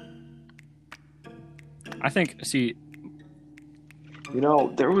 I think. See, You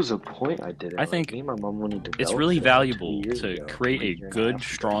know, there was a point I did it. I think me and my mom wanted to. it's really valuable to create a good,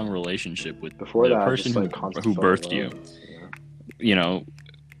 strong relationship with Before the that, person I just, constantly who fell in birthed you. love, know? You know,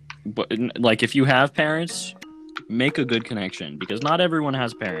 but like if you have parents, make a good connection because not everyone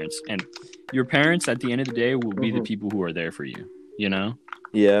has parents, and your parents at the end of the day will be the people who are there for you. You know?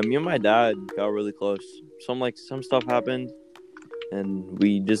 Yeah, me and my dad got really close. Some stuff happened, and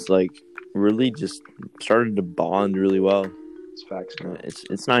we just really just started to bond really well. It's facts, man.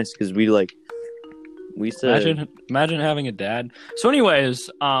 It's nice because we used to imagine having a dad. So, anyways,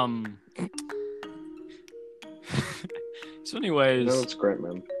 No, it's great,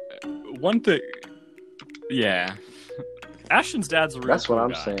 man. one thing, yeah, Ashton's dad's a real That's what cool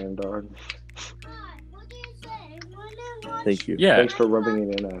I'm guy. saying, dog. Thank you. Yeah, Thanks for rubbing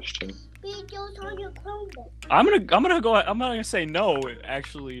it in, Ashton. I'm gonna say no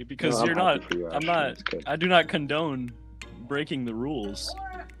actually because No, I'm you're happy not. for you, I'm Ashton. not. It's good. I do not condone breaking the rules.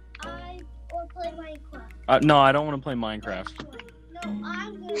 Or play Minecraft. No, I don't want to play Minecraft. No,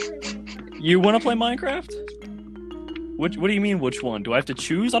 I'm gonna play Minecraft. You want to play Minecraft? What do you mean? Which one? Do I have to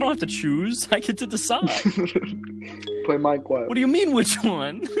choose? I don't have to choose. I get to decide. Play Minecraft. What do you mean? Which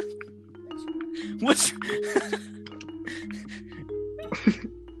one? Which?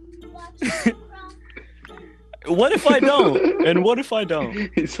 Watch Minecraft. What if I don't? And what if I don't?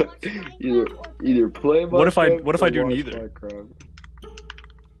 He's like, either play Minecraft. What if I do or watch neither? Minecraft.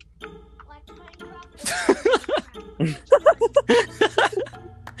 Watch Minecraft.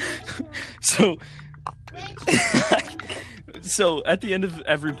 So, so at the end of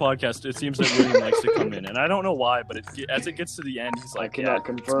every podcast, it seems that William likes to come in, and I don't know why, but as it gets to the end, he's I like, cannot "Yeah,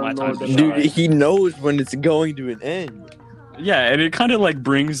 confirm my nor time to deny. Dude, he knows when it's going to an end. yeah," and it kind of like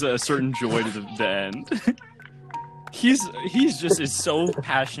brings a certain joy to the end. He's just is so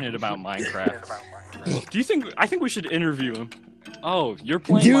passionate about Minecraft. Do you think? I think we should interview him. Oh, you're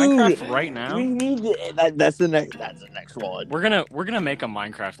playing Dude, Minecraft right now? We need that's the next one. We're gonna make a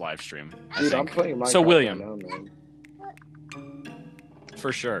Minecraft live stream. I Dude, I'm think. playing Minecraft So, William. right now, man.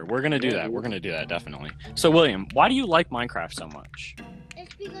 For sure, we're gonna do Yeah, that. dude. We're gonna do that definitely. So, William, why do you like Minecraft so much?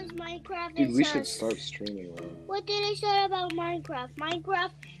 It's because Minecraft Dude, is we should start streaming, man. What did I say about Minecraft?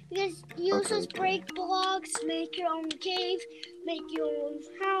 Minecraft, because you Okay. just break blocks, make your own cave, make your own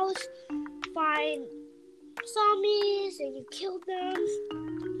house, find zombies, and you kill them.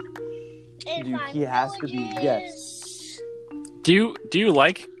 And Dude, find he has to be villages. Do you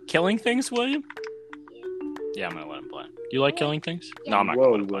like killing things, William? Yeah, I'm gonna let him play. You like killing things? No, I'm not gonna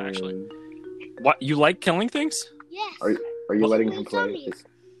Whoa, let him play. Actually, William. what you like killing things? Yes. Are you letting him play? Zombies.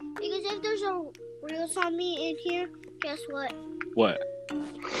 Because if there's a real zombie in here, guess what? What?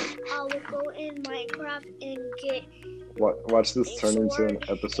 I will go in Minecraft and get Watch this turn into an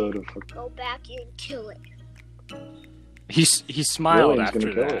episode of. go back and kill it. He smiled William's after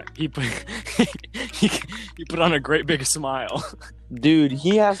gonna kill that. He put he put on a great big smile. Dude,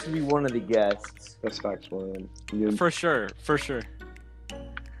 he has to be one of the guests. That's facts, William. You, For sure.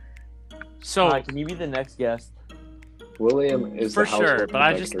 So Can you be the next guest? William is for the sure, household but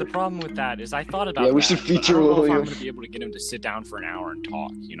I just the protector. problem with that is I thought about Yeah, we that, should but feature I don't know if William. I'm gonna be able to get him to sit down for an hour and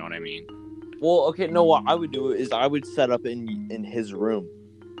talk. You know what I mean? Well, okay, no. What I would do is I would set up in his room,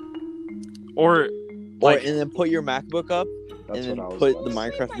 Or like and then put your MacBook up, That's and then what I was put about the to say.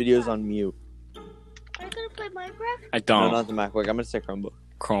 Minecraft videos on mute. Are you gonna play Minecraft? I No, don't not the MacBook. I'm gonna say Chromebook.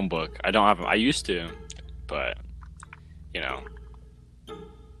 Chromebook. I don't have. I used to, but you know,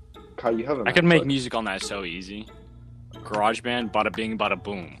 Kai, you have a I could make MacBook. music on that so easy. GarageBand, bada bing, bada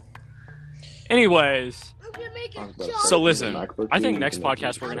boom. Anyways, I'm gonna make I was a about to job. say, so with a listen, MacBook, I dude, think you next can make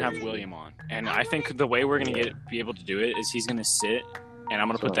podcast we're gonna music. have William on, and I think the way we're gonna be able to do it is he's gonna sit, and I'm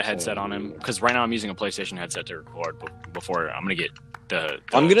gonna That's put what the I'm headset saying. on him because right now I'm using a PlayStation headset to record. But before I'm gonna get the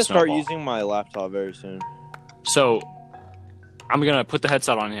I'm gonna start Snowball. using my laptop very soon. So I'm gonna put the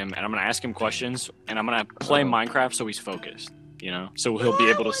headset on him, and I'm gonna ask him questions, and I'm gonna play Minecraft so he's focused. You know, so he'll be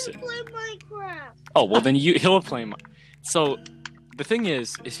able to sit. Play Minecraft. Oh well, then he'll play. So the thing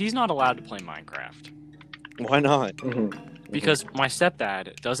is he's not allowed to play Minecraft. Why not? Mhm. Because my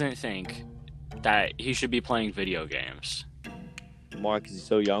stepdad doesn't think that he should be playing video games. Why? Because he's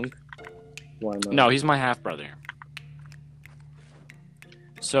so young. Why not? No, he's my half brother.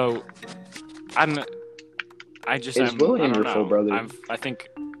 So, I don't William I don't your know. full brother? I think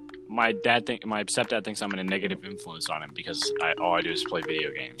my stepdad thinks I'm a negative influence on him because all I do is play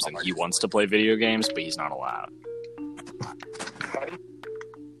video games, and he wants to play video games, but he's not allowed.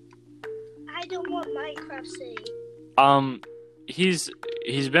 I don't want Minecraft saying. He's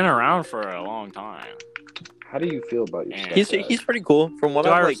been around for a long time. How do you feel about your And- stepdad? He's pretty cool. From what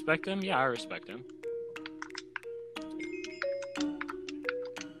Do I I like, respect him? Yeah, I respect him.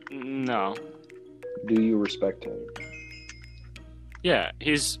 No. Do you respect him? Yeah,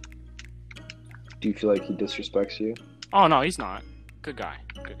 he's. Do you feel like he disrespects you? Oh no, he's not. Good guy.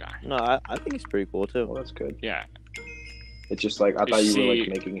 Good guy. no, I think he's pretty cool too. Well, that's good. Yeah, It's just like I thought you were See, like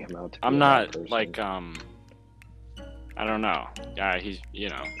making him out to be I'm a not bad person. like I don't know. Yeah, he's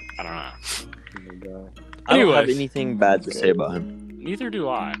I don't know. Oh my God. I don't have Anyways. anything bad to say about him. Neither do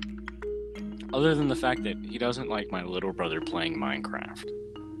I. Other than the fact that he doesn't like my little brother playing Minecraft.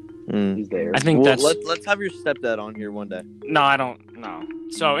 Mm. He's there. I think Well, that's let's have your stepdad on here one day. no, I don't know.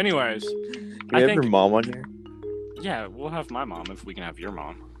 So, anyways, Can I we have think your mom on here? yeah, we'll have my mom if we can have your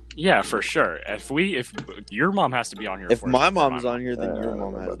mom. Yeah, for sure. If your mom has to be on here. If first my before mom's on here, then your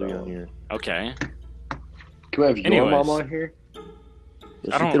mom has to be but, on here. Okay. Can we have your Anyways. mom on here?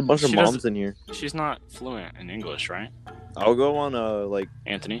 Let's I don't- get a bunch of she moms doesn't- in here. She's not fluent in English, right? I'll go on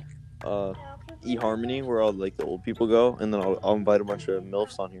Anthony. eHarmony where all like the old people go, and then I'll invite a bunch of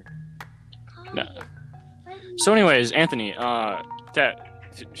milfs on here. No. So, anyways, Anthony,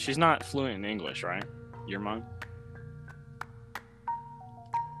 she's not fluent in English, right? Your mom.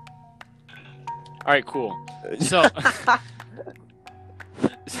 All right, cool. So,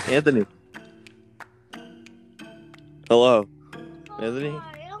 Anthony. Hello, Anthony.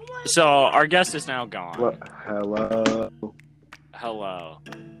 so our guest is now gone. What? Hello. Hello.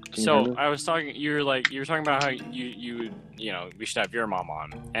 Can you So hear me? I was talking. You were talking about how you we should have your mom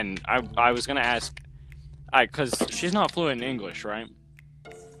on, and I was gonna ask, because she's not fluent in English, right?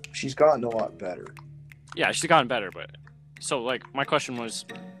 She's gotten a lot better. Yeah, she's gotten better, but so like my question was,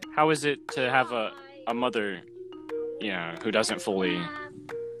 how is it to have a mother, who doesn't fully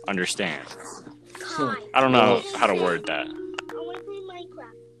understand? I don't know how to word that. I want to play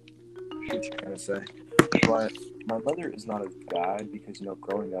Minecraft. What you trying to say? But my mother is not as bad because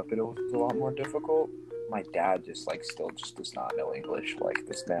growing up it was a lot more difficult. My dad still does not know English. Like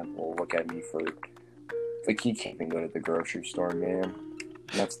this man will look at me for he can't even go to the grocery store, man.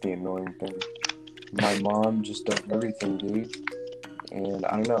 That's the annoying thing. My mom just does everything, dude. And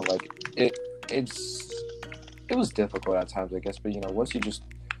I don't know, it was difficult at times, I guess. But once you just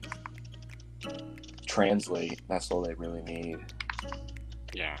translate, that's all they really need.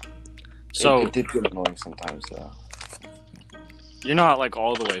 Yeah. So it did get annoying sometimes, though. you're not like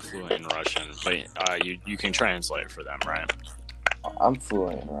all the way fluent in Russian, but you can translate for them, right? I'm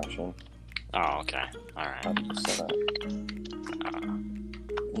fluent in Russian. Oh, okay. All right.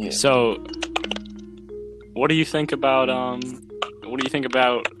 100%. Yeah. So, what do you think about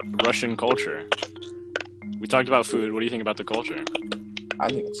Russian culture? We talked about food. What do you think about the culture? I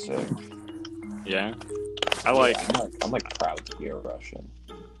think it's sick. Yeah, I like. I'm proud to be a Russian.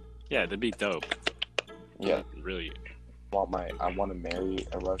 Yeah, that'd be dope. Yeah. Really. I want to marry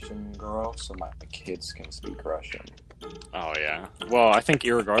a Russian girl so my kids can speak Russian. Oh yeah. Well, I think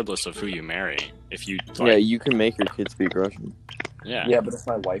irregardless of who you marry, if you Yeah, you can make your kids speak Russian. yeah. Yeah, but if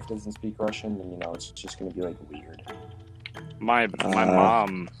my wife doesn't speak Russian, then it's just gonna be weird. My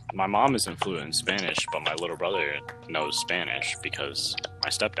mom isn't fluent in Spanish, but my little brother knows Spanish because my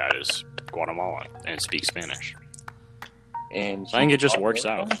stepdad is Guatemalan and speaks Spanish. And So I think it just works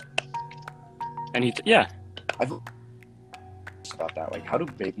out. And I've about that. How do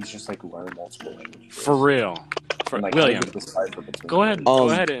babies just learn multiple languages? for real. For And, William, how do they decipher between go ahead. them?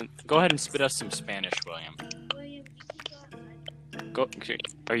 Go ahead and spit us some Spanish, William. Go.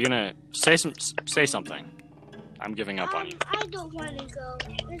 Are you gonna say something? I'm giving up on you. I don't want to go.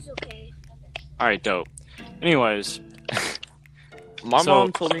 It's okay. All right, dope. Anyways, My So-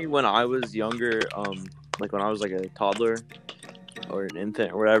 mom told me when I was younger, when I was a toddler or an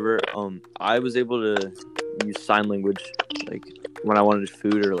infant or whatever, I was able to use sign language, when I wanted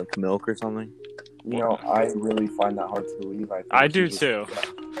food or milk or something. I really find that hard to believe. I do too.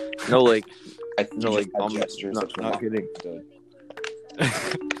 No, I think No, you just had I'm gestures not- that your not mom kidding. understood.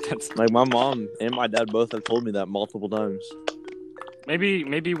 That's my mom and my dad both have told me that multiple times.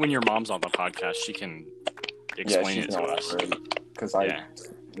 maybe when your mom's on the podcast, she can explain it to us. Because Yeah.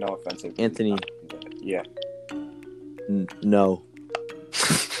 no offense, Anthony. Yeah. No.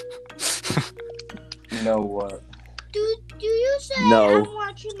 No, what? Do you say No. I'm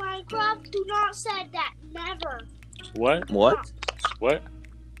watching Minecraft? Do not say that. Never. What? What? What?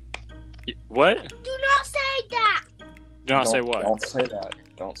 What? Do not say that. Do not say what? Don't say that.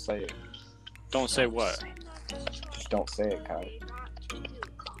 Don't say it. Don't say what? Just don't say it, Kyle.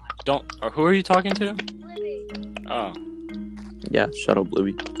 Don't. Or who are you talking to? Oh. Yeah, shut up,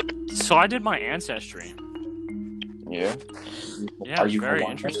 Bluey. So I did my ancestry. Yeah. Yeah, Are it's you very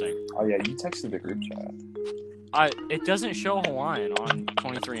Hawaiian? interesting. Oh yeah, you texted the group chat. It doesn't show Hawaiian on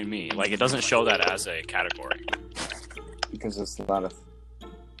 23andMe. Like, it doesn't show that as a category. Because it's not a.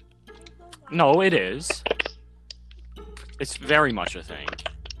 No, it is. It's very much a thing.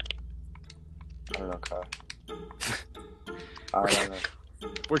 I don't know, Kyle. I don't know.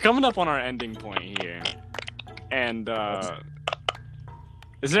 We're coming up on our ending point here. And,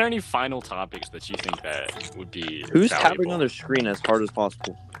 is there any final topics that you think that would be Who's valuable? tapping on their screen as hard as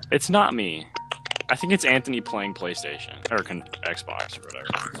possible? It's not me. I think it's Anthony playing PlayStation or Xbox or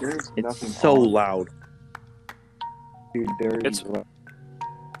whatever. There's It's nothing so on. loud. Dude, It's-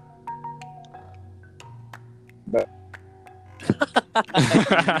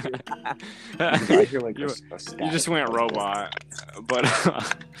 I hear like You- a static. You just went robot, but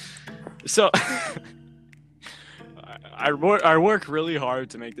so I work really hard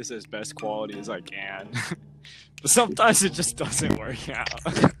to make this as best quality as I can, but sometimes it just doesn't work out.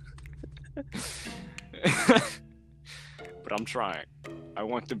 But I'm trying. I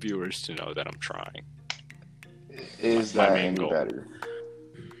want the viewers to know that I'm trying. Is My that main any goal. better?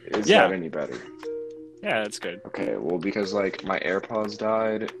 Is Yeah. that any better? Yeah, that's good. Okay, well, because like my AirPods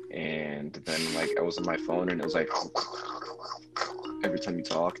died, and then like I was on my phone, and it was like every time you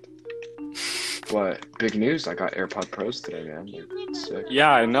talked. But big news! I got AirPod Pros today, man. They're sick.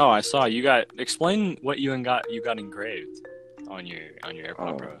 Yeah, I know. I saw you got. Explain what you got engraved on your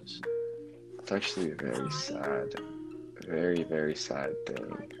AirPod Oh. Pros. It's actually a very, very sad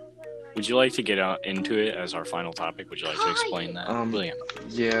thing. Would you like to get into it as our final topic? Would you like to explain that, William?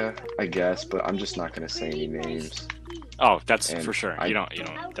 Yeah, I guess, but I'm just not gonna say any names. Oh, that's And for sure. I- You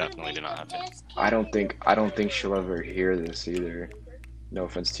don't definitely do not have to. I don't think she'll ever hear this either. No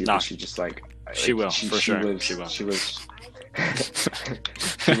offense to you, Nah. but she just like She will, for sure. Lives, She will. She lives.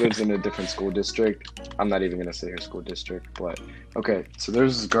 She lives in a different school district. I'm not even gonna say her school district, but okay. So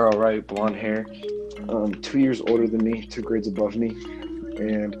there's this girl, right, blonde hair, 2 years older than me, 2 grades above me,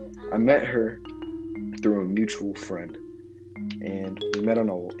 and I met her through a mutual friend, and we met on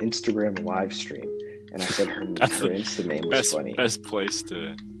an Instagram live stream. And I said her That's the Insta name was funny. Best place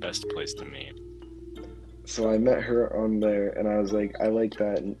to meet. So I met her on there, and I was like, I like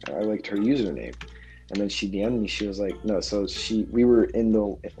that, and I liked her username. And then she DM'd me. She was like, no. So we were in the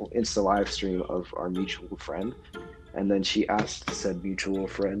Insta live stream of our mutual friend, and then she asked said mutual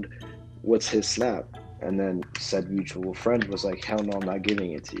friend, "What's his snap?" And then said mutual friend was like, "Hell no, I'm not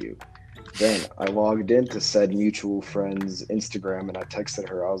giving it to you." Then I logged into said mutual friend's Instagram, and I texted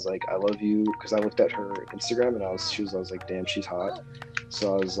her. I was like, "I love you," because I looked at her Instagram, and I was like, "Damn, she's hot."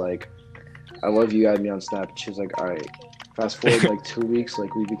 So I was like, "I love you." Add me on Snap. And she was like, "All right." Fast forward like 2 weeks,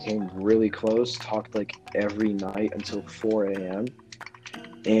 like we became really close. Talked like every night until 4 a.m.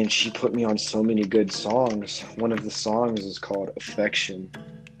 And she put me on so many good songs. One of the songs is called "Affection,"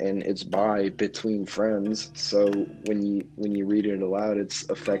 and it's by Between Friends. So when you read it aloud, it's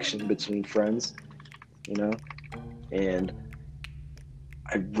affection between friends, you know. And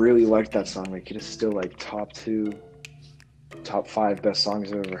I really liked that song. Like, it is still like top 5 best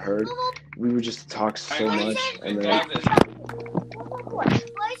songs I've ever heard. We would just talk so much, and then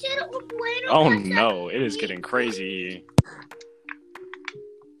Oh no, it is getting crazy.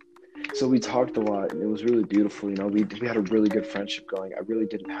 so we talked a lot, and it was really beautiful. You know, we had a really good friendship going. I really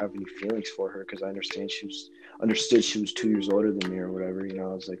didn't have any feelings for her because I understood she was 2 years older than me or whatever. You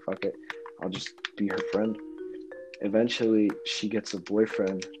know, I was like, fuck it, I'll just be her friend. Eventually, she gets a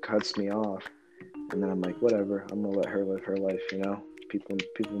boyfriend, cuts me off, and then I'm like, whatever, I'm gonna let her live her life. You know, people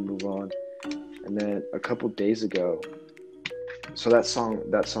move on. And then a couple days ago, so that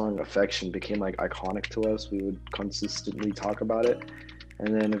song "Affection" became like iconic to us. We would consistently talk about it.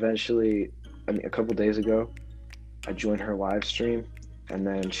 And then eventually, a couple days ago, I joined her live stream, and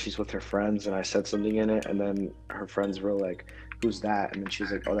then she's with her friends, and I said something in it, and then her friends were like, "Who's that?" And then she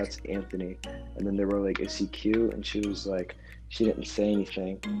was like, "Oh, that's Anthony." And then they were like, "Is he cute?" And she was like, she didn't say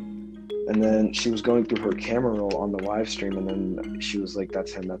anything. And then she was going through her camera roll on the live stream, and then she was like,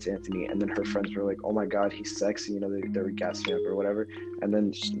 "That's him, that's Anthony." And then her friends were like, "Oh my God, he's sexy," you know, they were gassing me up or whatever. And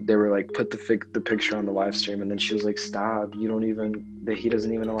then they were like, "Put the picture on the live stream," and then she was like, "Stop, he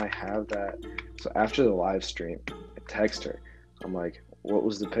doesn't even know I have that." So after the live stream, text her. I'm like, what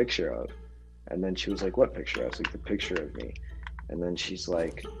was the picture of? And then she was like, what picture? I was like, the picture of me. And then she's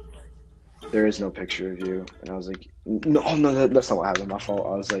like, there is no picture of you. And I was like, no, that's not what happened. My fault.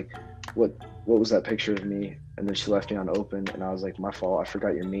 I was like, what was that picture of me? And then she left me unopened. And I was like, my fault. I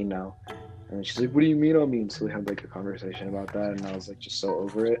forgot you're mean now. And then she's like, what do you mean I'm mean? So we had like a conversation about that. And I was like, just so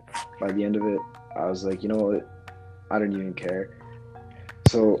over it. By the end of it, I was like, you know what? I don't even care.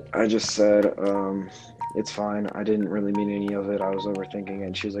 So I just said, it's fine. I didn't really mean any of it. I was overthinking.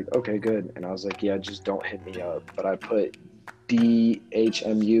 And she was like, okay, good. And I was like, yeah, just don't hit me up. But I put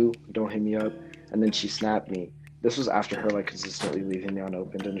DHMU, don't hit me up. And then she snapped me. This was after her like consistently leaving me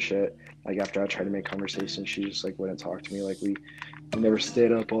unopened and shit. Like after I tried to make conversation, she just like wouldn't talk to me. Like we never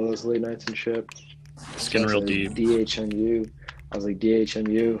stayed up all those late nights and shit. It's getting real deep. DHMU. I was like,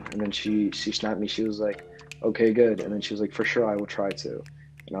 DHMU. And then she snapped me. She was like, okay, good. And then she was like, for sure, I will try to.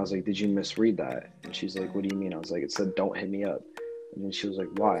 And I was like, did you misread that? And she's like, what do you mean? I was like, it said, don't hit me up. And then she was like,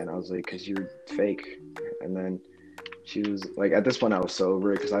 why? And I was like, because you're fake. And then she was like, at this point, I was so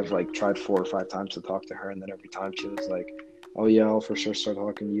over it because I've like tried 4 or 5 times to talk to her. And then every time she was like, oh, yeah, I'll for sure start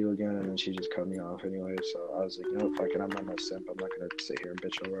talking to you again. And then she just cut me off anyway. So I was like, no, fuck it. I'm not no simp. I'm not going to sit here and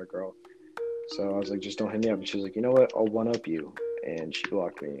bitch over a girl. So I was like, just don't hit me up. And she was like, you know what? I'll one-up you. And she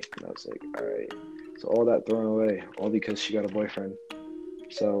blocked me. And I was like, all right. So all that thrown away, all because she got a boyfriend.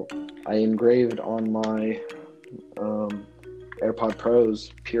 So I engraved on my AirPod Pros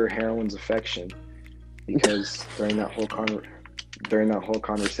Pure Heroine's Affection because during that whole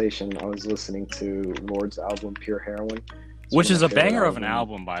conversation, I was listening to Lord's album Pure Heroine. Which is a banger of an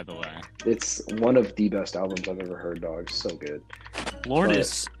album, by the way. It's one of the best albums I've ever heard, dog. So good. Lord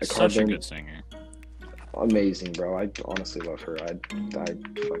is such a good singer. Amazing, bro. I honestly love her. I'd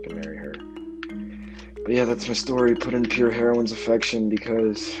fucking marry her. But yeah, that's my story. Put in Pure Heroine's Affection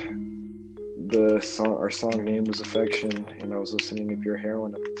because our song name was Affection, and I was listening to Pure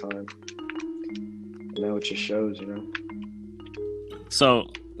Heroine at the time. And now it just shows, you know. So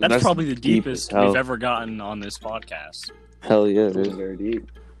that's probably the deepest we've ever gotten on this podcast. Hell yeah, It wasn't very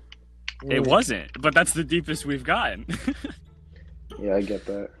deep. It wasn't, but that's the deepest we've gotten. Yeah, I get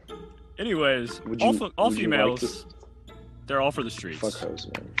that. Anyways, all females, they're all for the streets. Fuck hoes,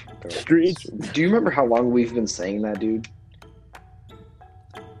 man. Streets. Do you remember how long we've been saying that, dude?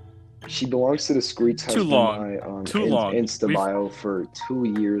 She belongs to the streets. Too long. Insta bio for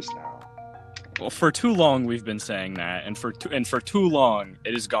 2 years now. Well, for too long we've been saying that, and for too long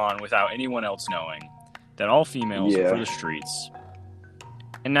it has gone without anyone else knowing that all females are for the streets.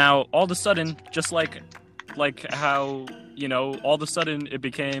 And now all of a sudden, just like how, you know, all of a sudden it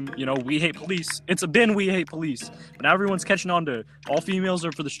became, you know, we hate police. It's been we hate police, but now everyone's catching on to all females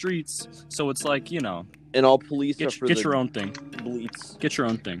are for the streets. So it's like, you know, and all police are for get your own thing. Bleats. Get your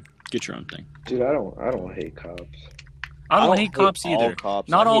own thing. Get your own thing. Dude, I don't hate cops. I don't hate cops either. Cops.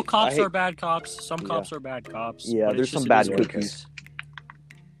 Not all cops are bad cops. Some cops are bad cops. Yeah, there's some bad cookies.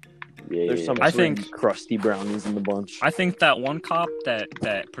 There's some I think crusty brownies in the bunch. I think that one cop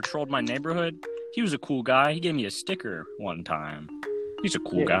that patrolled my neighborhood, he was a cool guy. He gave me a sticker one time. He's a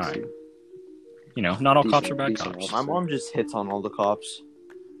cool guy. You know, not all cops are bad cops. My mom just hits on all the cops.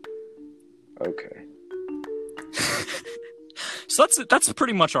 Okay. So that's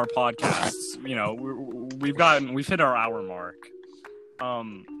pretty much our podcast. You know, we've hit our hour mark.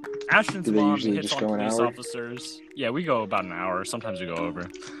 Ashton's mom hits on police officers. Yeah, we go about an hour. Sometimes we go over.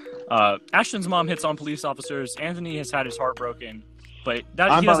 Ashton's mom hits on police officers. Anthony has had his heart broken, but he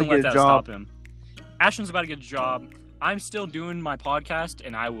doesn't let that stop him. Ashton's about to get a job. I'm still doing my podcast,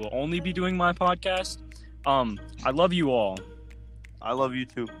 and I will only be doing my podcast. I love you all. I love you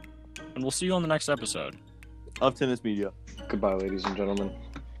too. And we'll see you on the next episode of Tennis Media. Goodbye, ladies and gentlemen.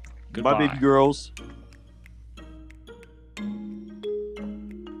 Goodbye. Bye, baby girls.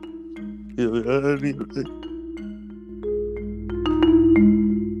 Yeah,